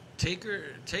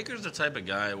 Taker's the type of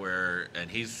guy where, and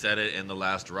he's said it in the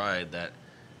last ride, that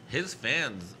his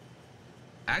fans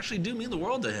actually do mean the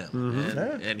world to him.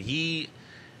 Mm-hmm. And he's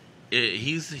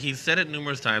said it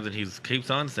numerous times, and he keeps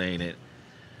on saying it.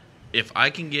 If I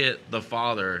can get the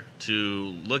father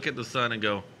to look at the son and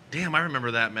go, damn, I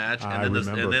remember that match. And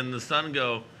then the son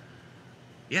go,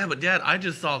 yeah, but Dad, I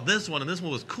just saw this one, and this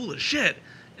one was cool as shit.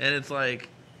 And it's like,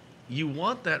 you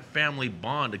want that family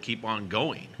bond to keep on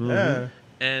going. Yeah.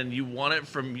 And you want it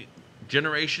from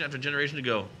generation after generation to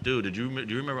go, dude, do you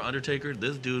remember Undertaker?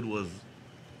 This dude was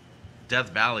Death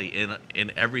Valley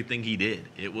in everything he did.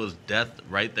 It was death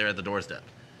right there at the doorstep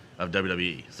of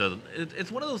WWE. So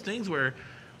it's one of those things where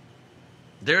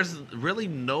there's really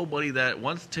nobody that,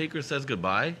 once Taker says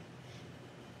goodbye,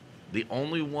 the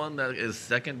only one that is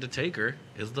second to Taker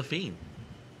is The Fiend.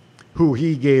 Who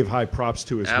he gave high props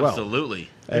to as well. Absolutely.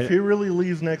 If he really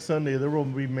leaves next Sunday, there will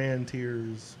be man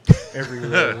tears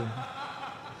everywhere.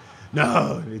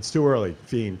 No, it's too early,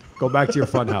 Fiend. Go back to your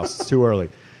funhouse. It's too early.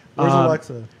 Where's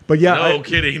Alexa? But yeah, No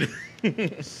kidding.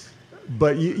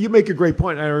 But you make a great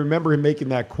point. I remember him making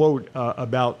that quote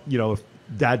about, you know,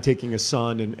 Dad taking a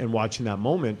son and watching that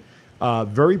moment.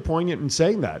 Very poignant in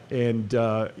saying that. And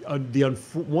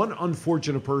one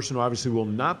unfortunate person who obviously will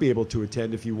not be able to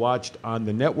attend, if you watched on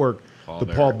the network,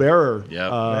 Paul Bearer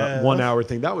 1 hour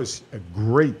thing, that was a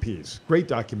great piece, great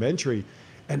documentary.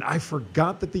 And I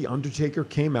forgot that The Undertaker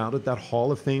came out at that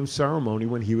Hall of Fame ceremony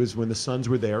when the Sons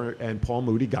were there and Paul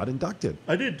Moody got inducted.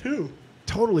 I did too.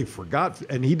 Totally forgot.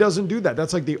 And he doesn't do that.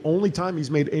 That's like the only time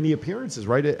he's made any appearances,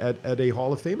 right, at a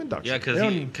Hall of Fame induction. Yeah,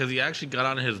 because he actually got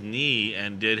on his knee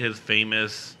and did his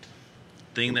famous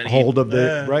thing that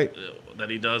that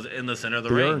he does in the center of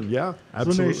the ring. Yeah,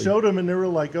 absolutely. When they showed him and they were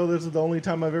like, "Oh, this is the only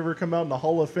time I've ever come out in the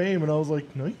Hall of Fame," and I was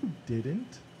like, "No, you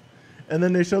didn't." And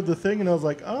then they showed the thing, and I was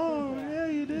like, "Oh, yeah,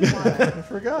 you did." I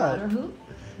forgot.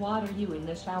 What are you in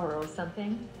the shower or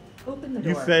something? Open the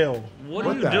door. You fail. What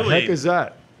are you doing? What the heck is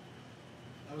that?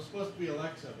 I was supposed to be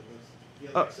Alexa, but the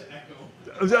Alexa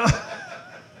Echo.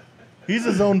 He's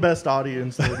his own best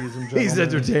audience, ladies and gentlemen. He's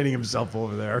entertaining himself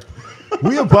over there.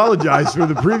 We apologize for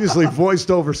the previously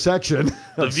voiced over section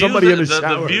of somebody in the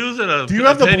shower. Do you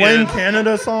have the Blame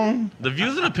Canada song? The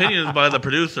views and opinions by the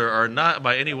producer are not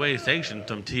by any way sanctioned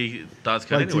from Thoughts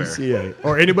Count Anywhere. TCA.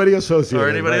 Or anybody associated. Or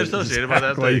anybody associated by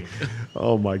that thing.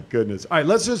 Oh, my goodness. All right,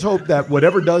 let's just hope that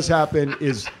whatever does happen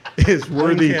is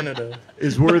worthy. Canada.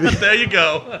 Is worthy. There you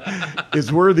go.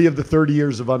 Is worthy of the 30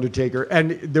 years of Undertaker.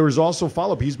 And there was also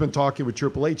follow-up. He's been talking with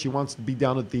Triple H. He wants to be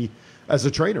down as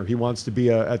a trainer. He wants to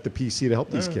be at the PC to help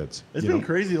these kids. It's been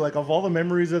crazy. Like, of all the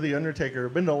memories of The Undertaker,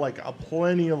 I've been to, like,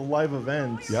 plenty of live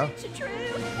events. Yeah.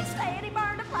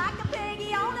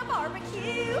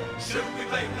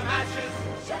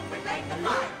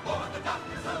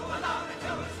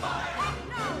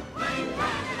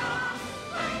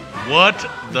 What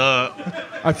the?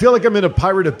 I feel like I'm in a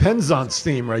Pirate of Penzance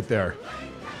theme right there.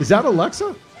 Is that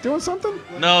Alexa doing something?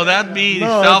 No, that'd be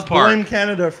No, South it's Park. Blame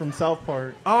Canada from South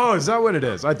Park. Oh, is that what it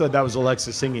is? I thought that was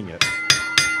Alexa singing it.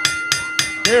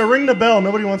 Yeah, ring the bell.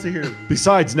 Nobody wants to hear it.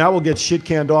 Besides, now we'll get shit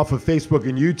canned off of Facebook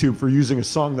and YouTube for using a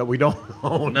song that we don't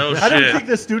own. No I didn't shit. kick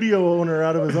the studio owner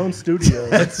out of his own studio.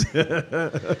 Okay,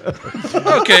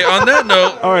 on that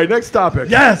note. All right, next topic.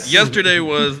 Yes. Yesterday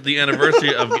was the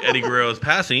anniversary of Eddie Guerrero's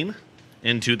passing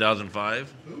in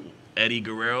 2005. Eddie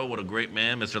Guerrero, what a great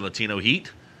man, Mr. Latino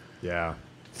Heat. Yeah.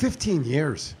 15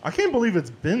 years. I can't believe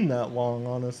it's been that long,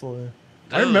 honestly.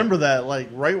 I Dude. remember that, like,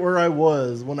 right where I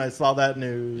was when I saw that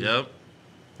news. Yep.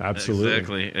 Absolutely.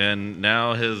 Exactly. And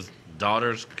now his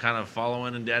daughter's kind of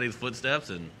following in daddy's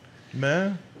footsteps, and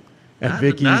Man. And not,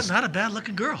 Vicky's not a bad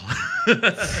looking girl.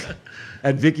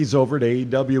 and Vicky's over at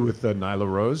AEW with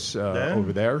Nyla Rose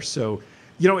over there. So,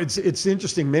 you know, it's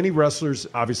interesting. Many wrestlers,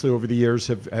 obviously, over the years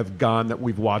have gone that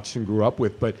we've watched and grew up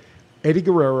with. But Eddie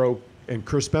Guerrero and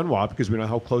Chris Benoit, because we know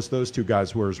how close those two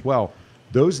guys were as well,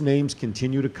 those names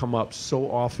continue to come up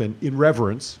so often in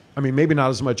reverence. I mean, maybe not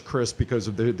as much Chris because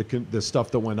of the stuff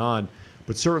that went on,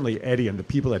 but certainly Eddie and the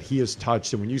people that he has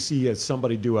touched. And when you see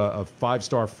somebody do a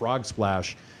 5-star frog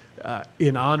splash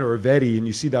in honor of Eddie, and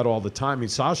you see that all the time. I mean,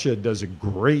 Sasha does a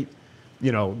great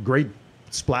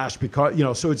splash because, you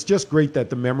know, so it's just great that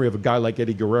the memory of a guy like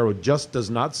Eddie Guerrero just does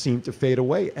not seem to fade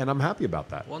away, and I'm happy about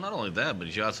that. Well, not only that,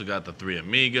 but you also got the Three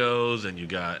Amigos, and you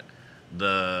got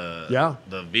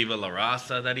the Viva La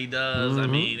Raza that he does. Mm-hmm. I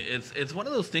mean, it's one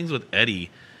of those things with Eddie,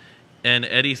 and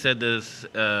Eddie said this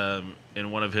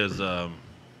in one of his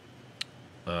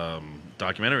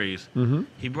documentaries,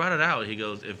 he brought it out. He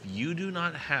goes, if you do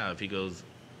not have, he goes,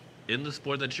 in the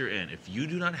sport that you're in, if you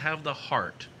do not have the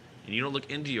heart and you don't look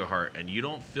into your heart and you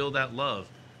don't feel that love,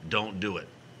 don't do it.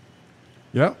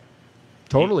 Yeah,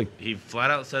 totally. He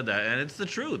flat out said that, and it's the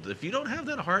truth. If you don't have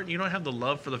that heart and you don't have the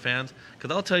love for the fans,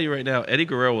 because I'll tell you right now, Eddie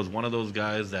Guerrero was one of those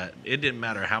guys that it didn't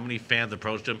matter how many fans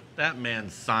approached him. That man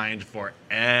signed for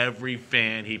every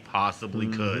fan he possibly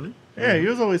could. Yeah, he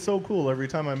was always so cool every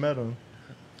time I met him.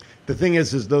 The thing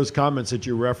is those comments that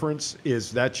you reference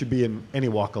is that should be in any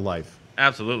walk of life.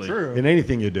 Absolutely. True. In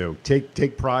anything you do,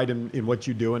 take pride in what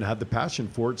you do and have the passion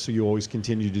for it, so you always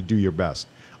continue to do your best.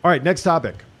 All right, next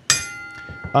topic.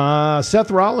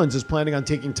 Seth Rollins is planning on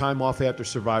taking time off after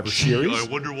Survivor Series. I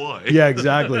wonder why. Yeah,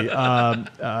 exactly.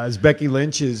 As Becky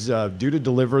Lynch is due to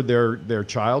deliver their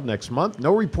child next month.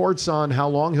 No reports on how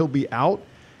long he'll be out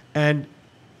and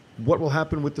what will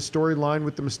happen with the storyline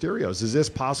with the Mysterios. Is this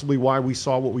possibly why we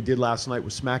saw what we did last night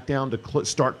with SmackDown to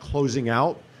start closing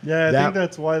out? Yeah, I think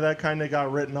that's why that kind of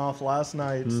got written off last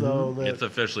night. So that It's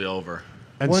officially over.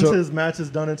 And once so, his match is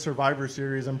done at Survivor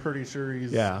Series, I'm pretty sure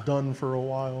he's done for a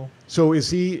while. So does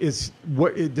he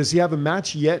have a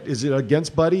match yet? Is it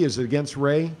against Buddy? Is it against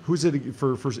Ray? Who's it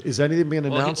for is anything being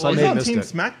announced? He's on Team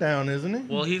SmackDown, isn't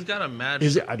he? Well, he's got a match.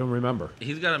 Is it? I don't remember.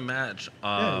 He's got a match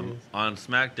on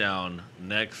SmackDown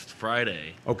next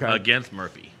Friday against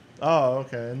Murphy. Oh,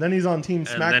 okay. And then he's on Team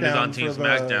SmackDown. And then he's on Team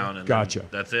SmackDown. And gotcha.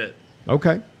 That's it.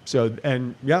 Okay. So,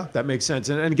 and yeah, that makes sense.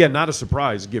 And again, not a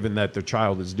surprise given that the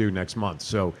child is due next month.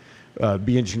 So,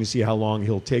 be interesting to see how long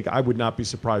he'll take. I would not be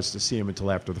surprised to see him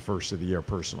until after the first of the year,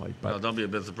 personally. But well, don't be a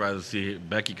bit surprised to see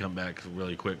Becky come back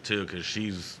really quick, too, because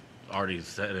she's already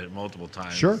said it multiple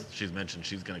times. Sure. She's mentioned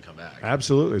she's going to come back.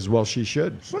 Absolutely, as well she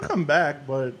should. She'll come back,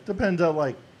 but it depends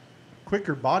how, quick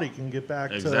her body can get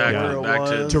back to where it back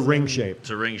was. To ring shape.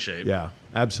 To ring shape. Yeah,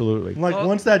 absolutely.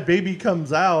 Once that baby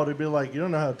comes out, it'd be like, you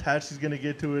don't know how attached she's going to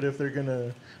get to it if they're going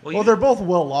to... Well, they're both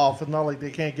well off. It's not like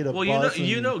they can't get a bus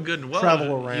you know good and well.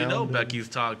 Travel around. Becky's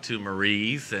talked to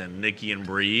Maurice and Nikki and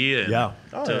Brie and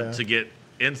to get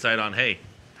insight on, hey,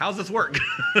 how's this work?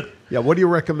 Yeah, what do you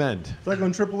recommend? It's like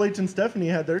when Triple H and Stephanie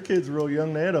had their kids real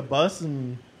young. They had a bus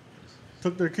and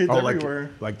took their kids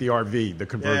everywhere. Like the RV, the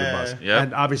converted bus. Yeah.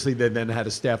 And obviously they then had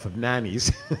a staff of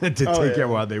nannies to take care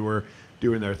while they were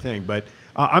doing their thing. But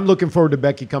I'm looking forward to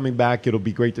Becky coming back. It'll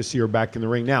be great to see her back in the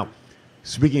ring. Now,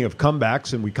 speaking of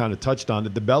comebacks, and we kind of touched on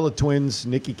it, the Bella Twins,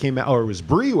 Nikki came out, or it was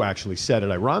Brie who actually said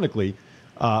it, ironically,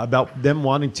 about them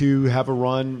wanting to have a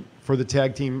run for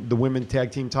the women tag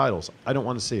team titles. I don't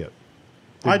want to see it.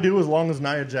 I do, as long as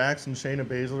Nia Jax and Shayna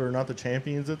Baszler are not the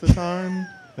champions at the time.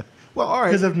 Well, all right.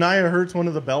 Because if Nia hurts one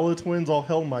of the Bella Twins, all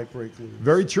hell might break loose.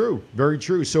 Very true. Very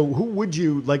true. So who would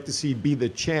you like to see be the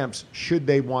champs should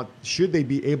they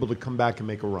be able to come back and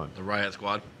make a run? The Riot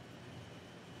Squad.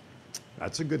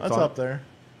 That's a good That's thought. up there.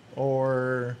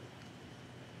 Or,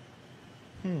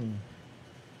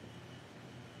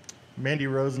 Mandy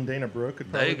Rose and Dana Brooke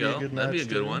could probably be a good match. That'd be a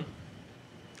good one.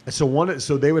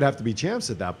 So they would have to be champs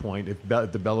at that point if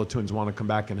the Bella Twins want to come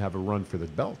back and have a run for the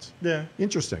belts. Yeah.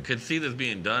 Interesting. Could see this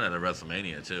being done at a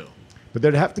WrestleMania, too. But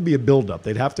there'd have to be a build-up.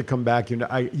 They'd have to come back.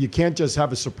 You can't just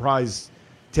have a surprise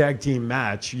tag team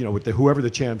match, with whoever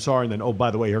the champs are, and then, oh, by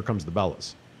the way, here comes the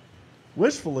Bellas.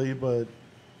 Wishfully, but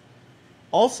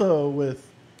also with,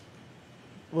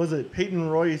 Peyton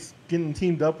Royce getting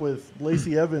teamed up with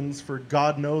Lacey Evans for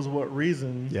God knows what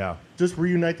reason. Yeah. Just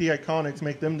reunite the Iconics,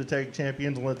 make them the tag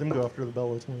champions, and let them go after the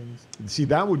Bella Twins. See,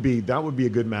 that would be a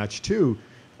good match too.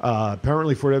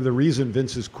 Apparently, for whatever reason,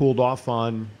 Vince has cooled off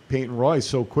on Peyton Royce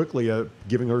so quickly,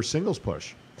 giving her a singles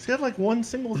push. She had one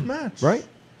singles match, right?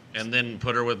 And then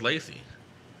put her with Lacey.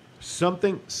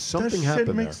 Something that happened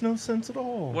shit makes no sense at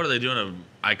all. What are they doing?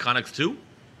 Iconics 2?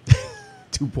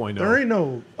 2.0. There ain't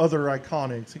no other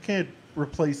Iconics. You can't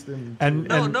replace them.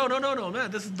 No, man.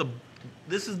 This is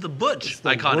the Butch it's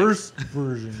the Iconics. Worst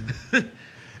version.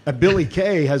 Billie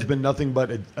Kay has been nothing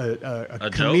but a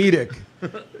comedic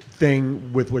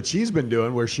thing with what she's been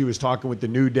doing, where she was talking with the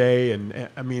New Day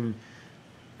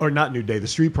or not New Day, the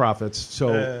Street Profits.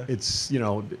 So it's,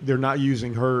 they're not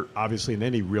using her obviously in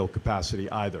any real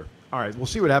capacity either. All right, we'll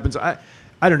see what happens.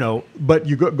 I don't know, but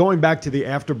going back to the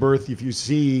Afterbirth, if you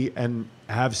see and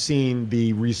have seen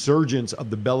the resurgence of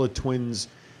the Bella Twins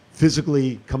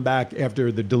physically come back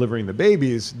after the delivering the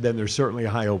babies, then there's certainly a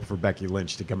high hope for Becky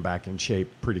Lynch to come back in shape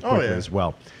pretty quickly as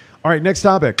well. All right, next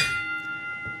topic.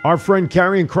 Our friend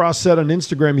Karrion Kross said on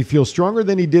Instagram he feels stronger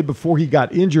than he did before he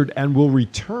got injured and will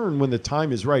return when the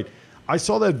time is right. I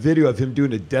saw that video of him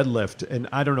doing a deadlift, and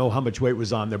I don't know how much weight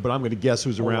was on there, but I'm going to guess it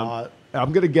was around.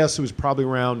 I'm going to guess it was probably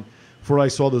around before I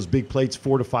saw those big plates,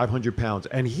 400 to 500 pounds,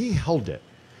 and he held it.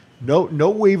 No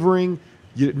wavering,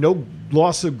 no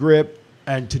loss of grip.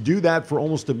 And to do that for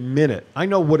almost a minute, I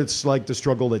know what it's like to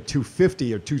struggle at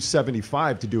 250 or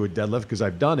 275 to do a deadlift because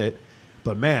I've done it.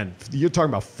 But man, you're talking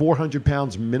about 400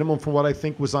 pounds minimum from what I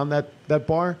think was on that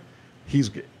bar. He's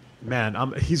going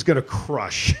to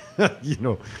crush.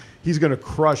 He's going to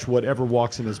crush whatever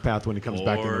walks in his path when he comes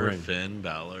back in the ring. Finn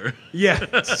Balor. Yeah,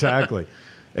 exactly.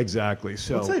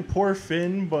 So I'd say poor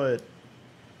Finn, but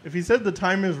if he said the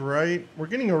time is right, we're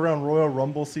getting around Royal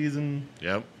Rumble season.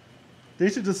 Yep. They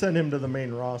should just send him to the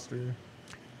main roster.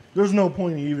 There's no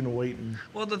point in even waiting.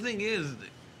 Well, the thing is,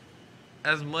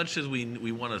 as much as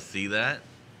we want to see that,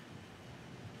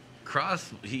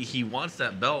 Cross, he wants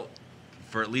that belt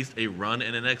for at least a run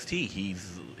in NXT.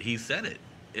 He said it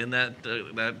in that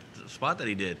spot that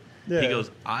he did. Yeah. He goes,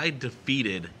 I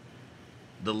defeated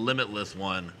the Limitless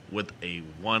one with a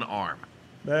one arm.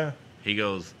 Yeah. He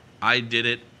goes, I did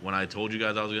it when I told you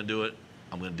guys I was going to do it.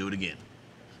 I'm going to do it again.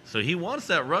 So he wants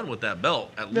that run with that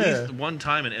belt at least one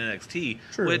time in NXT,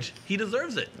 which he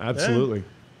deserves it. Absolutely.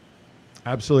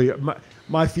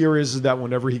 My fear is that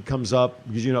whenever he comes up,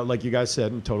 because, like you guys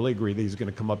said, and totally agree that he's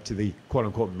going to come up to the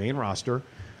quote-unquote main roster,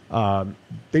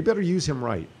 they better use him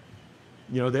right.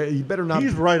 He better not.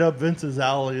 He's right up Vince's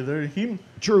alley.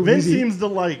 True. Vince seems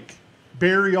to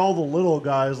bury all the little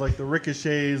guys like the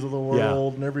Ricochets of the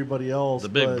world and everybody else. The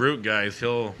big brute guys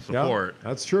he'll support. Yeah,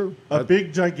 that's true. A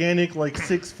big, gigantic,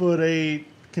 6'8",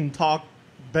 can talk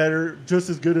better, just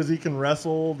as good as he can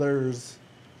wrestle. There's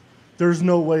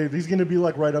no way. He's going to be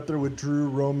right up there with Drew,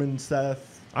 Roman,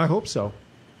 Seth. I hope so.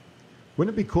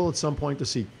 Wouldn't it be cool at some point to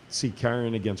see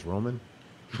Karrion against Roman?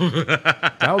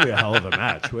 That would be a hell of a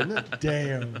match, wouldn't it?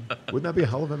 Damn. Wouldn't that be a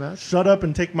hell of a match? Shut up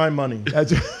and take my money.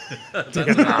 Take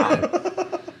it now.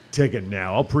 Take it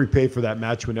now. I'll prepay for that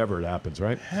match whenever it happens,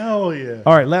 right? Hell yeah.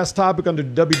 All right, last topic under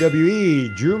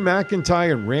WWE. Drew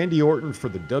McIntyre and Randy Orton for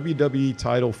the WWE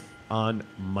title on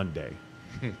Monday.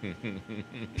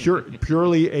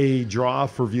 Purely a draw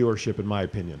for viewership, in my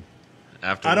opinion.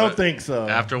 I don't think so.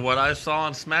 After what I saw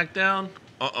on SmackDown,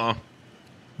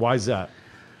 Why is that?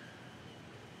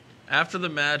 After the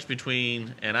match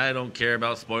between, and I don't care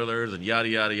about spoilers and yada,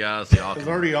 yada, yada. So y'all it was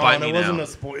can already fight on. me It wasn't now. a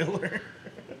spoiler.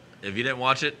 If you didn't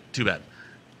watch it, too bad.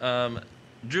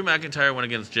 Drew McIntyre went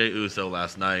against Jey Uso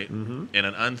last night in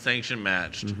an unsanctioned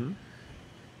match.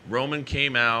 Roman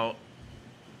came out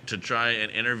to try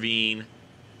and intervene.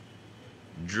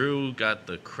 Drew got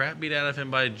the crap beat out of him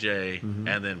by Jey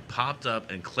and then popped up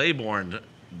and Claiborned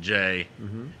Jey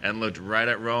and looked right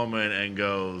at Roman and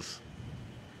goes,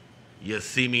 "You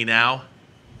see me now?"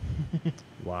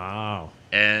 Wow.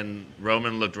 And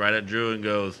Roman looked right at Drew and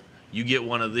goes, "You get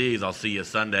one of these, I'll see you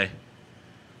Sunday."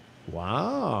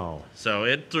 Wow. So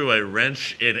it threw a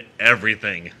wrench in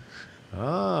everything.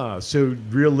 So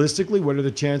realistically, what are the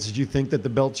chances you think that the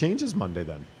belt changes Monday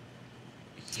then?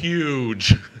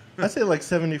 Huge. I say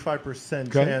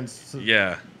 75% chance.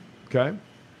 Yeah. Okay.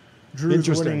 Drew's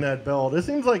winning that belt. It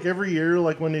seems like every year,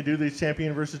 when they do these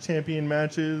champion versus champion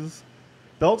matches,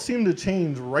 belts seem to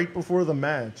change right before the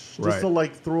match, just to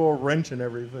throw a wrench in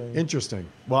everything. Interesting.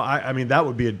 Well, I mean that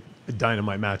would be a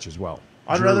dynamite match as well.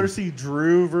 I'd rather see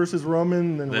Drew versus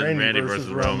Roman than Randy versus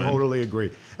Roman. Totally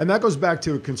agree. And that goes back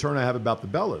to a concern I have about the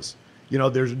Bellas.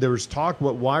 There's talk.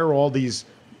 Why are all these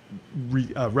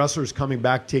wrestlers coming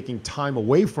back, taking time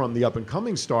away from the up and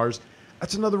coming stars?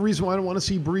 That's another reason why I don't want to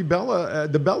see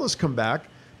the Bellas come back,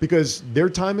 because their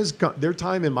time,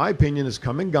 in my opinion, is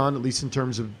come and gone, at least in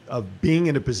terms of being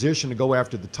in a position to go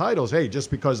after the titles. Hey, just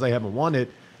because they haven't won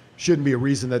it shouldn't be a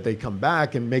reason that they come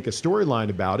back and make a storyline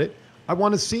about it. I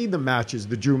want to see the matches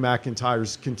the Drew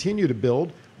McIntyres continue to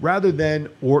build rather than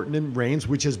Orton and Reigns,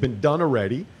 which has been done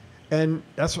already. And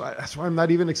that's why I'm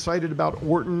not even excited about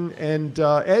Orton and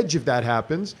Edge if that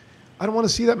happens. I don't want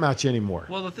to see that match anymore.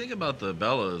 Well, the thing about the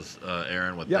Bellas,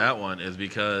 Aaron, with that one is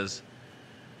because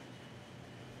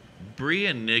Brie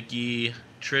and Nikki,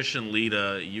 Trish and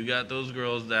Lita, you got those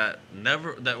girls that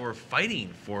were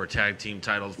fighting for tag team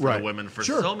titles for the women for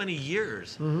so many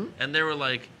years. And they were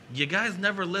like, you guys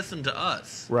never listened to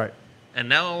us. Right. And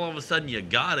now all of a sudden you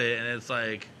got it, and it's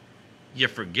like you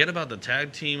forget about the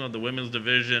tag team of the women's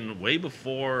division way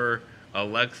before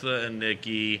Alexa and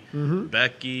Nikki,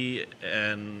 Becky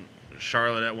and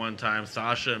Charlotte at one time,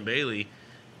 Sasha and Bayley.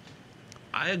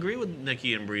 I agree with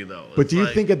Nikki and Brie, though. But do you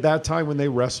think at that time when they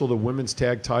wrestled, a women's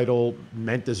tag title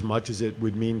meant as much as it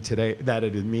would mean today, that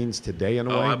it means today in a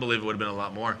way? I believe it would have been a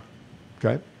lot more.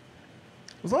 Okay.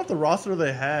 It's not the roster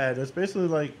they had. It's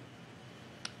basically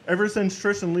ever since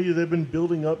Trish and Lita, they've been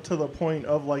building up to the point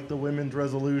of the women's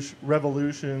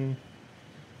revolution.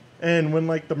 And when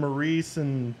like the Maurice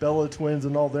and Bella twins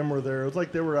and all them were there, it was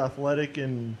like they were athletic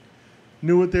and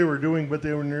knew what they were doing, but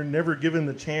they were never given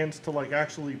the chance to like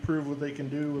actually prove what they can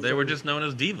do. They were just known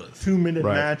as divas. 2-minute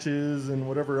matches and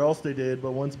whatever else they did.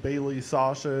 But once Bayley,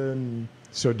 Sasha, and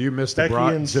so do you miss the Becky bra?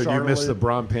 and So do you miss the Charlotte.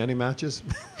 bra and panty matches?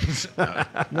 No,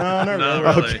 not No,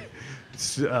 really.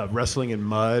 really. Wrestling in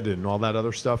mud and all that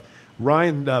other stuff.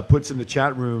 Ryan puts in the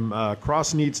chat room,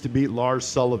 Cross needs to beat Lars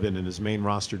Sullivan in his main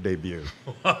roster debut.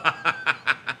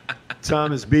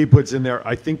 Thomas B puts in there,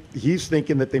 I think he's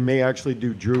thinking that they may actually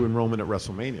do Drew and Roman at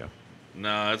WrestleMania.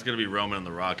 No, it's going to be Roman and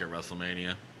The Rock at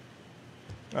WrestleMania.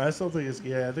 I still think it's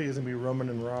going to be Roman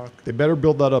and Rock. They better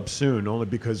build that up soon, only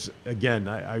because, again,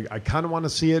 I kind of want to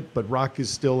see it, but Rock is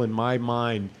still, in my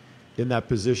mind, in that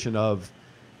position of,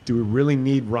 do we really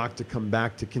need Rock to come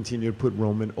back to continue to put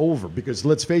Roman over? Because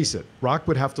let's face it, Rock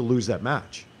would have to lose that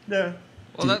match. Yeah.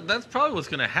 Well, that's probably what's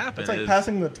going to happen. It's like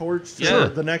passing the torch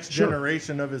to the next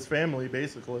generation of his family,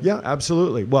 basically. Yeah,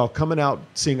 absolutely. Well, coming out,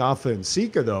 seeing Alpha and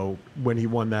Sika, though, when he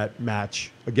won that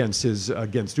match against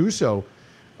Uso,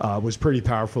 was pretty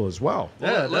powerful as well.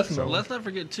 Yeah, let's not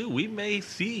forget, too, we may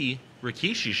see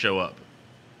Rikishi show up.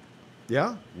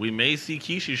 Yeah? We may see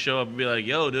Kishi show up and be like,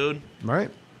 yo, dude.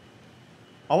 Right.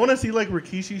 I want to see like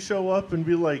Rikishi show up and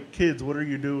be like, kids, what are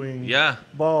you doing? Yeah.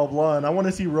 Blah, blah. And I want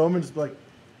to see Roman just be like,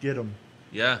 get him.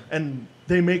 Yeah. And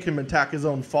they make him attack his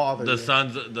own father. The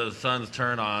son's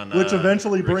turn on which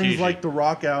eventually brings Rikishi. like The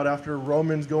Rock out after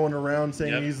Roman's going around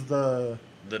saying he's the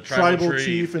tribal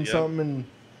chief and something, and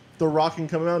The Rock can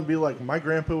come out and be like, my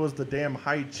grandpa was the damn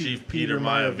high chief Peter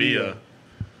Maivia.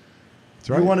 That's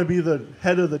right. You want to be the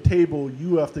head of the table,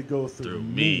 you have to go through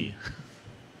me.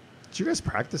 Did you guys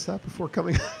practice that before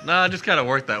coming? No, it just kind of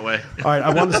worked that way. All right,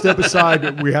 I want to step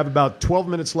aside. We have about 12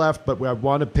 minutes left, but I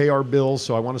want to pay our bills,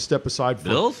 so I want to step aside for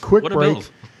a quick What are break.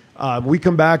 bills? When we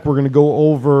come back, we're going to go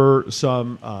over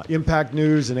some Impact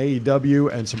news and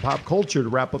AEW and some pop culture to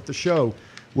wrap up the show.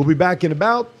 We'll be back in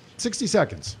about 60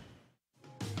 seconds.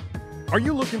 Are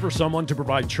you looking for someone to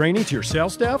provide training to your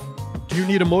sales staff? Do you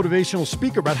need a motivational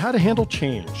speaker about how to handle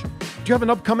change? Do you have an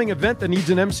upcoming event that needs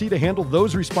an MC to handle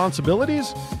those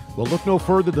responsibilities? Well, look no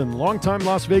further than longtime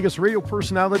Las Vegas radio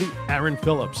personality Aaron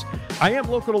Phillips. I am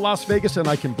local to Las Vegas, and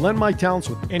I can blend my talents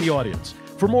with any audience.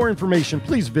 For more information,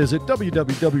 please visit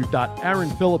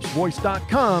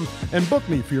www.aaronphillipsvoice.com and book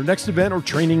me for your next event or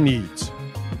training needs.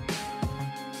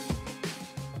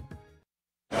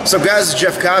 What's up, guys? It's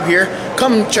Jeff Cobb here.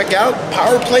 Come check out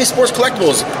Power Play Sports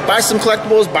Collectibles. Buy some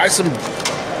collectibles, buy some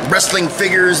wrestling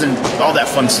figures, and all that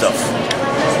fun stuff.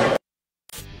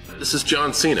 This is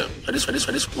John Cena. I just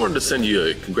wanted to send you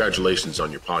a congratulations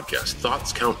on your podcast.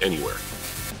 Thoughts count anywhere.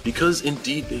 Because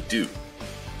indeed they do.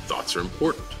 Thoughts are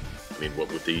important. I mean,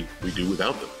 what would we do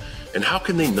without them? And how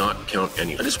can they not count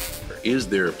anywhere? Is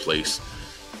there a place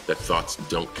that thoughts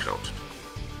don't count?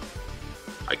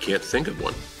 I can't think of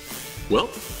one. Well,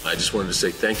 I just wanted to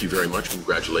say thank you very much,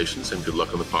 congratulations, and good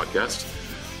luck on the podcast.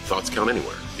 Thoughts count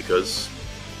anywhere, because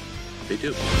they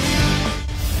do.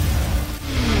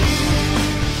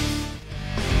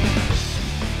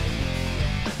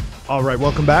 All right,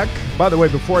 welcome back. By the way,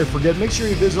 before I forget, make sure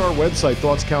you visit our website,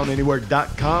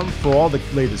 thoughtscountanywhere.com, for all the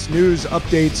latest news,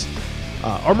 updates,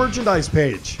 our merchandise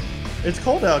page. It's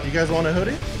cold out. You guys want a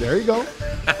hoodie? There you go.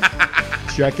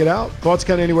 Check it out.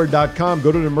 Thoughtscountanywhere.com.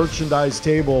 Go to the merchandise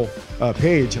table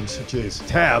page. I'm such a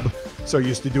tab. So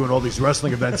used to doing all these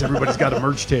wrestling events. Everybody's got a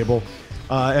merch table.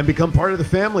 And become part of the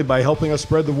family by helping us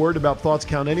spread the word about Thoughts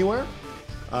Count Anywhere.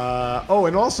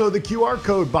 And also the QR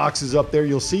code box is up there.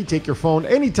 You'll see. Take your phone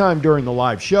anytime during the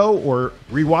live show or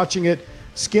rewatching it.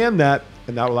 Scan that,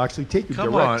 and that will actually take you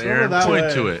Come direct. on, Aaron.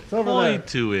 Point to it. over Point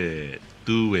to it.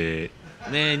 Do it.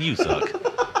 Man, you suck.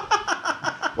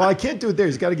 Well, I can't do it there.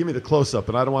 He's got to give me the close-up,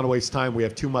 and I don't want to waste time. We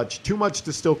have too much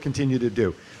to still continue to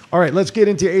do. All right, let's get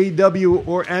into AEW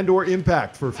or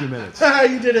Impact for a few minutes.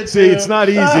 You did it, See, too. it's not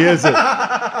easy, is it?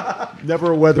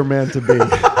 Never a weatherman to be.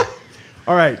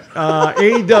 All right,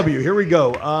 AEW, here we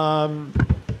go.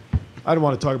 I don't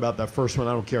want to talk about that first one.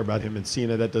 I don't care about him and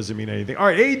Cena. That doesn't mean anything. All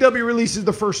right, AEW releases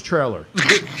the first trailer.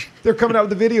 They're coming out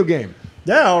with a video game.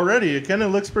 Yeah, already. It kind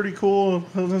of looks pretty cool.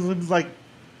 It looks like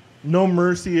No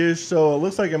Mercy-ish, so it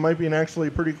looks like it might be an actually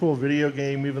pretty cool video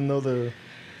game, even though the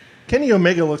Kenny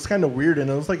Omega looks kind of weird, and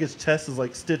it looks like his chest is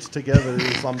like stitched together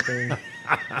or something.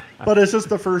 But it's just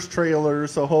the first trailer,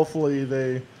 so hopefully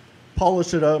they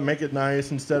polish it up, make it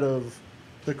nice, instead of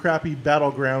the crappy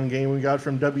Battleground game we got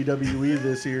from WWE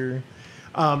this year.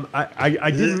 I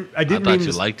didn't I thought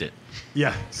you liked it.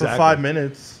 Yeah, For exactly. 5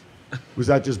 minutes. Was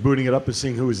that just booting it up and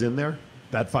seeing who was in there?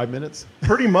 That 5 minutes?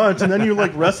 Pretty much, and then you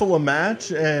like wrestle a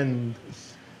match, and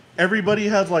everybody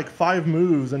has like 5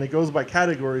 moves, and it goes by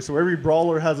category. So every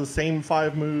brawler has the same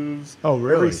 5 moves. Oh,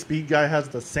 really? Every speed guy has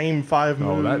the same 5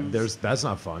 moves. Oh, that's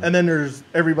not fun. And then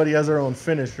everybody has their own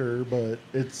finisher, but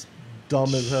it's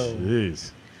dumb as hell.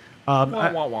 Jeez.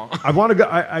 I want to go.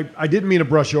 I didn't mean to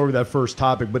brush over that first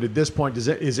topic, but at this point, is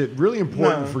it really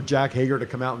important for Jack Hager to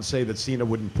come out and say that Cena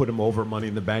wouldn't put him over at Money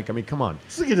in the Bank? I mean, come on.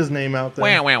 Just to get his name out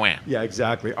there. Wah. Yeah,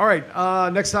 exactly. All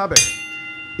right, next topic.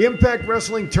 Impact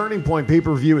Wrestling Turning Point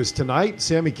pay-per-view is tonight.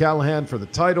 Sami Callihan for the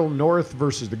title. North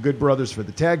versus the Good Brothers for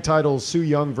the tag titles. Su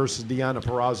Yung versus Deonna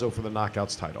Purrazzo for the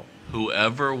Knockouts title.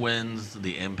 Whoever wins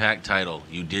the Impact title,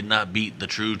 you did not beat the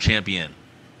true champion.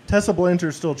 Tessa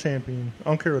Blanchard's still champion. I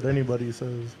don't care what anybody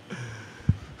says.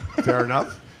 Fair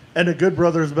enough. And the Good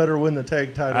Brothers better win the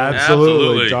tag title.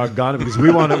 Absolutely. Doggone it, because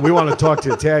we want to talk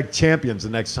to tag champions the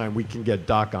next time we can get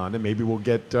Doc on, and maybe we'll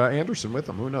get Anderson with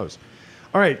them. Who knows?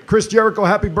 All right, Chris Jericho,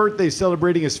 happy birthday,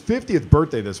 celebrating his 50th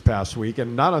birthday this past week.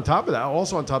 And on top of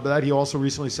that, he also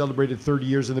recently celebrated 30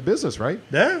 years in the business, right?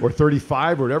 Yeah. Or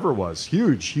 35, or whatever it was.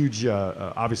 Huge,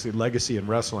 obviously, legacy in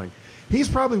wrestling. He's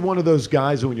probably one of those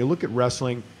guys, when you look at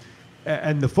wrestling,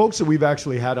 and the folks that we've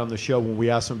actually had on the show when we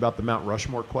asked them about the Mount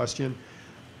Rushmore question,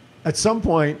 at some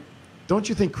point, don't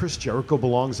you think Chris Jericho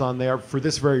belongs on there for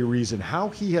this very reason? How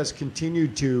he has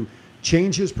continued to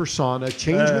change his persona,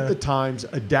 change with the times,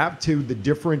 adapt to the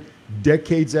different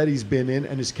decades that he's been in,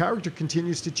 and his character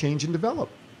continues to change and develop.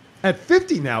 At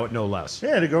 50 now, at no less.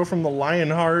 Yeah, to go from the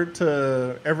Lionheart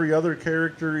to every other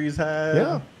character he's had.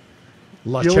 Yeah.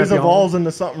 He always evolves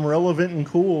into something relevant and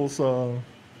cool, so...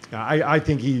 I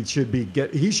think he should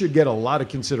get a lot of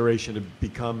consideration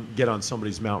to get on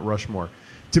somebody's Mount Rushmore.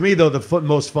 To me, though, the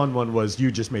most fun one was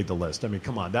you just made the list. I mean,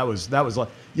 come on, that was like,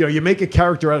 you make a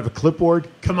character out of a clipboard.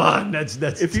 Come on, that's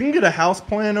if you can get a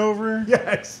houseplant over.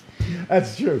 Yes,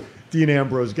 that's true. Dean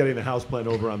Ambrose getting a houseplant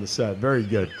over on the set. Very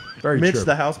good. Very Mitch true.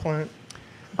 the houseplant.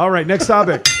 All right, next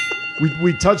topic.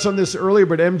 We touched on this earlier,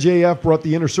 but MJF brought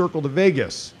the Inner Circle to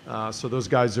Vegas. So those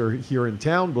guys are here in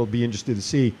town. We'll be interested to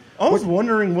see. I was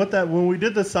wondering when we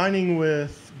did the signing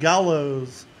with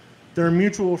Gallows, their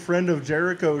mutual friend of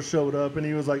Jericho showed up, and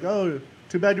he was like, "Oh,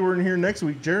 too bad you weren't here next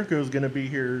week. Jericho's going to be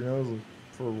here." And I was like,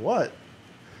 "For what?"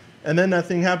 And then that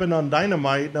thing happened on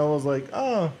Dynamite, and I was like,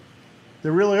 "Oh,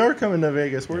 they really are coming to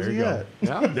Vegas. Where's he at?"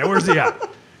 Yeah, where's he at?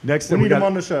 Next time we need him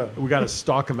on the show. We got to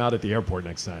stalk him out at the airport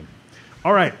next time.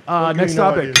 All right, next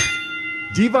topic.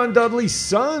 Devon Dudley's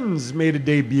sons made a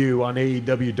debut on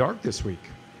AEW Dark this week.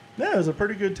 Yeah, it was a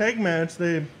pretty good tag match.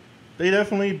 They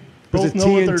definitely Was both it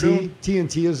know what they're doing.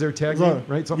 TNT is their tag name,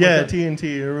 right? Something like that. TNT.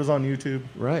 It was on YouTube.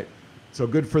 Right. So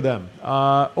good for them.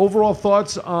 Overall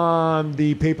thoughts on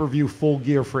the pay-per-view Full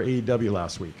Gear for AEW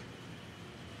last week?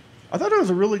 I thought it was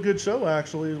a really good show,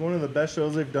 actually. It was one of the best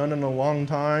shows they've done in a long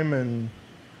time, and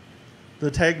the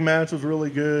tag match was really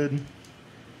good.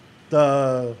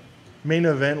 The main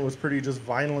event was pretty just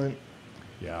violent.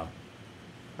 Yeah,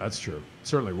 that's true.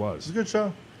 Certainly was. It was a good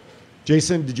show.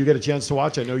 Jason, did you get a chance to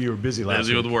watch? I know you were busy last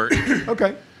week. Busy with work.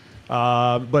 Okay.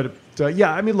 But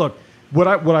yeah, I mean, look, what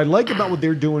I like about what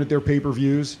they're doing at their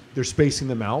pay-per-views, they're spacing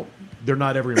them out. They're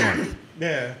not every month.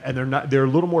 Yeah. And they're a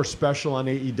little more special on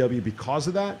AEW because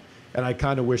of that. And I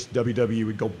kind of wish WWE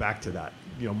would go back to that.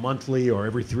 Monthly or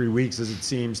every 3 weeks, as it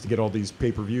seems, to get all these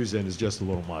pay-per-views in is just a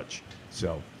little much.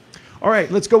 So, all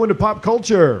right, let's go into pop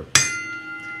culture.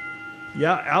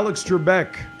 Yeah, Alex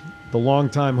Trebek, the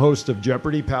longtime host of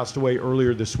Jeopardy, passed away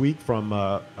earlier this week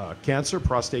from cancer,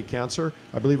 prostate cancer,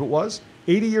 I believe it was.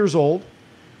 80 years old.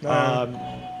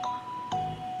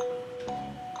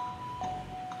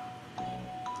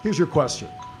 Here's your question.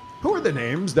 Who are the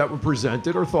names that were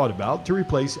presented or thought about to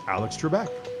replace Alex Trebek?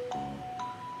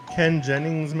 Ken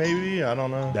Jennings, maybe? I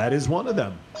don't know. That is one of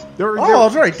them.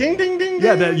 That's right. Ding, ding, ding,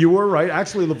 ding. Yeah, you were right.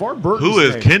 Actually, LeVar Burton. Who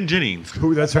is Ken Jennings?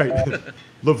 That's right.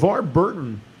 LeVar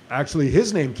Burton, actually,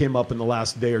 his name came up in the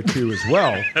last day or two as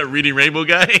well. Reading Rainbow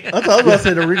guy? I thought I was about to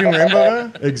say the Reading Rainbow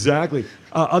guy. Exactly.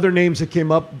 Other names that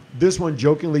came up, this one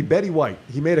jokingly, Betty White.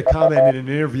 He made a comment in an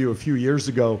interview a few years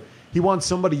ago. He wants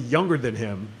somebody younger than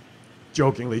him,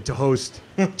 jokingly, to host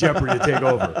Jeopardy to take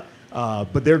over.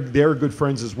 But they're good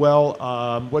friends as well.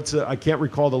 I can't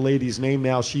recall the lady's name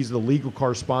now. She's the legal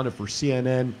correspondent for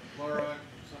CNN.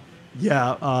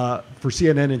 Yeah, for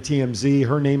CNN and TMZ.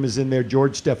 Her name is in there.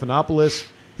 George Stephanopoulos.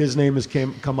 His name has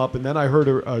come up. And then I heard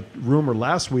a rumor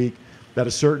last week that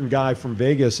a certain guy from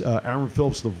Vegas, Aaron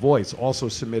Phillips, The Voice, also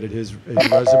submitted his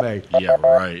resume. Yeah,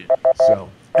 right. So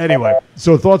anyway,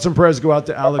 thoughts and prayers go out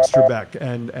to Alex Trebek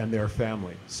and their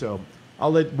family. So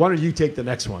why don't you take the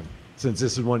next one, since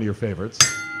this is one of your favorites.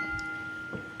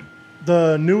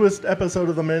 The newest episode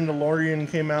of The Mandalorian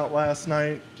came out last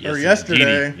night or Yes,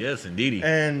 yesterday. indeedy. Yes, indeedy.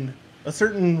 And a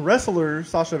certain wrestler,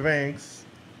 Sasha Banks,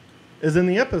 is in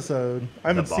the episode. I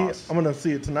haven't seen it. I'm going to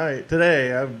see it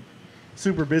today. I'm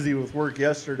super busy with work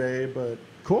yesterday, but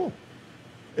cool.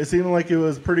 It seemed like it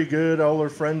was pretty good. All her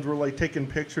friends were like taking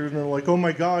pictures and they're like, "Oh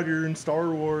my God, you're in Star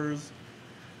Wars."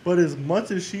 But as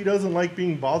much as she doesn't like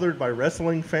being bothered by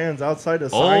wrestling fans outside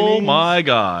of signings, Oh my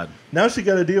God! now she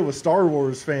got to deal with Star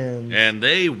Wars fans, And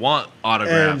they want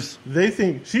autographs.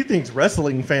 and she thinks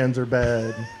wrestling fans are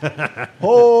bad.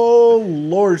 Oh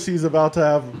Lord, she's about to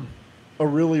have a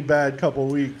really bad couple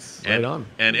weeks. And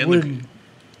in when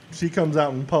she comes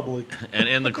out in public. And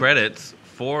in the credits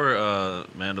for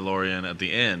Mandalorian at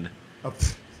the end,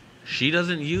 she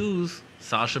doesn't use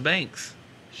Sasha Banks.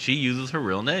 She uses her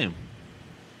real name.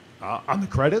 On the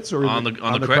credits or on the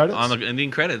credits? On the ending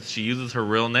credits, she uses her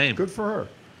real name. Good for her.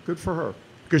 Good for her.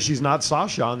 Because she's not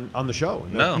Sasha on the show.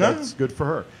 No. That's good for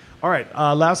her. All right,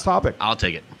 last topic. I'll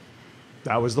take it.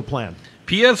 That was the plan.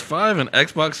 PS5 and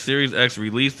Xbox Series X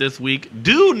released this week.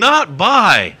 Do not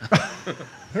buy.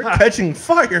 They're catching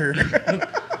fire.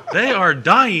 They are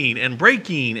dying and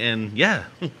breaking and yeah.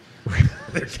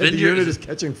 The unit is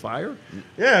catching fire?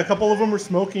 Yeah, a couple of them are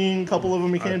smoking. A couple of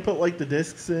them you can't put like the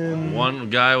discs in. One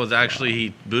guy was actually,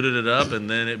 he booted it up and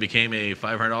then it became a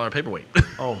 $500 paperweight.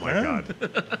 Oh my God.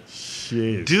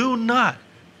 Jeez. Do not.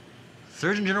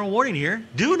 Surgeon General warning here.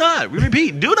 Do not. We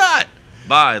repeat, do not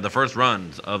buy the first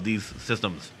runs of these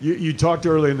systems. You talked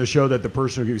earlier in the show that the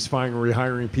person who was firing or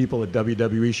rehiring people at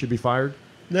WWE should be fired?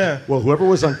 Yeah. Well, whoever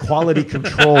was on quality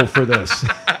control for this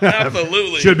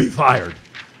Absolutely should be fired.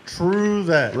 True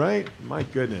that. Right? My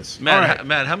goodness. Matt,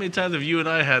 how many times have you and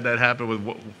I had that happen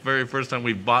with very first time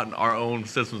we bought our own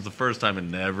systems the first time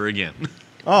and never again?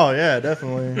 Oh, yeah,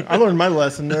 definitely. I learned my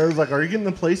lesson there. It was like, are you getting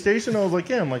the PlayStation? I was like,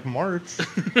 yeah, I'm like, March.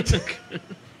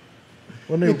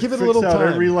 When they give it a fix little out time.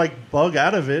 every like bug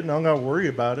out of it, and I don't got to worry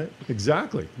about it.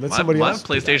 Exactly. Let my somebody else.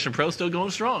 PlayStation Pro still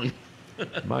going strong.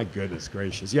 My goodness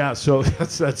gracious. Yeah, so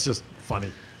that's just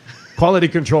funny. Quality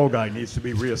control guy needs to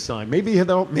be reassigned. Maybe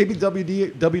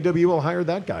WWE will hire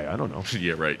that guy. I don't know.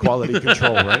 Yeah, right. Quality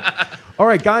control, right? All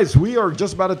right, guys, we are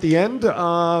just about at the end.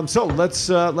 So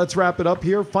let's wrap it up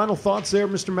here. Final thoughts there,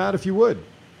 Mr. Matt, if you would.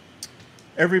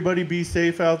 Everybody be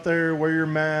safe out there. Wear your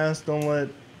mask. Don't let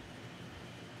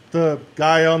the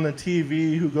guy on the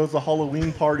TV who goes to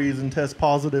Halloween parties and tests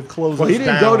positive close Well, he us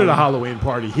didn't down. go to the Halloween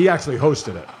party. He actually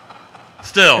hosted it.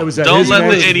 Still, It was at don't his let the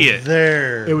mansion. idiot.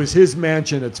 There. It was his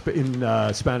mansion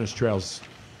in Spanish Trails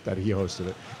that he hosted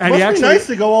it. And Must he actually, be nice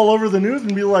to go all over the news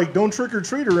and be like, don't trick or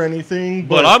treat or anything.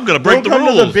 But I'm gonna break the don't come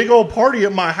to rules. the big old party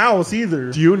at my house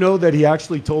either. do you know that he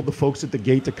actually told the folks at the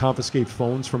gate to confiscate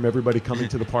phones from everybody coming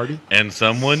to the party? And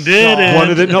someone did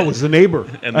it. It was the neighbor.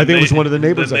 And I think it was one of the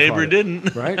neighbors. The that neighbor caught it,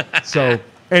 didn't. Right? So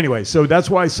anyway, so that's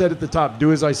why I said at the top,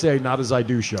 do as I say, not as I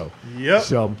do show. Yep.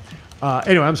 So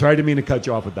anyway, I'm sorry. I didn't mean to cut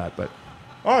you off with that, but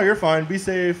Oh, you're fine. Be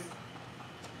safe.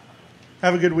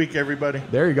 Have a good week, everybody.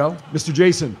 there you go. Mr.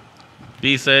 Jason.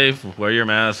 Be safe. Wear your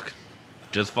mask.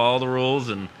 Just follow the rules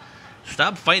and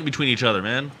stop fighting between each other,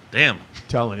 man. Damn.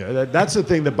 Telling you, that's the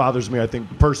thing that bothers me, I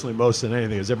think, personally, most than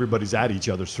anything, is everybody's at each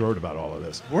other's throat about all of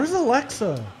this. Where's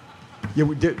Alexa? Yeah,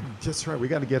 we did. That's right. We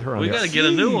got to get her on We there. got to get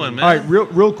a new one, man. All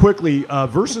right, real quickly,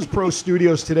 Versus Pro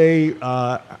Studios today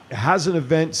has an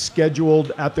event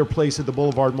scheduled at their place at the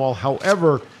Boulevard Mall.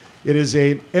 However, it is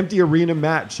an empty arena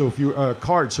match, so if you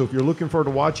card. So if you're looking forward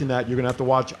to watching that, you're going to have to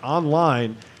watch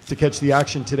online to catch the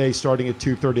action today, starting at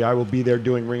 2:30. I will be there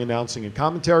doing ring announcing and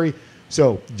commentary.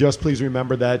 So just please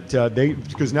remember that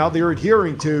because now they're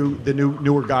adhering to the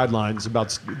newer guidelines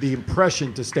about the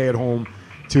impression to stay at home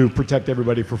to protect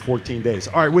everybody for 14 days.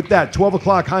 All right, with that, 12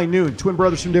 o'clock, high noon, twin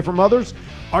brothers from different mothers.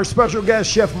 Our special guest,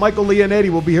 Chef Michael Leonetti,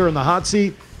 will be here in the hot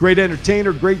seat. Great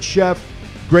entertainer, great chef,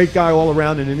 great guy all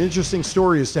around, and an interesting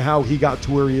story as to how he got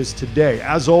to where he is today.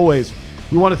 As always,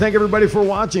 we want to thank everybody for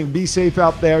watching. Be safe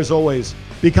out there, as always.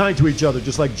 Be kind to each other,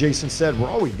 just like Jason said. We're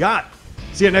all we got.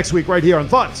 See you next week right here on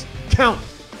Thoughts Count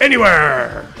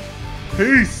Anywhere.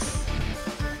 Peace.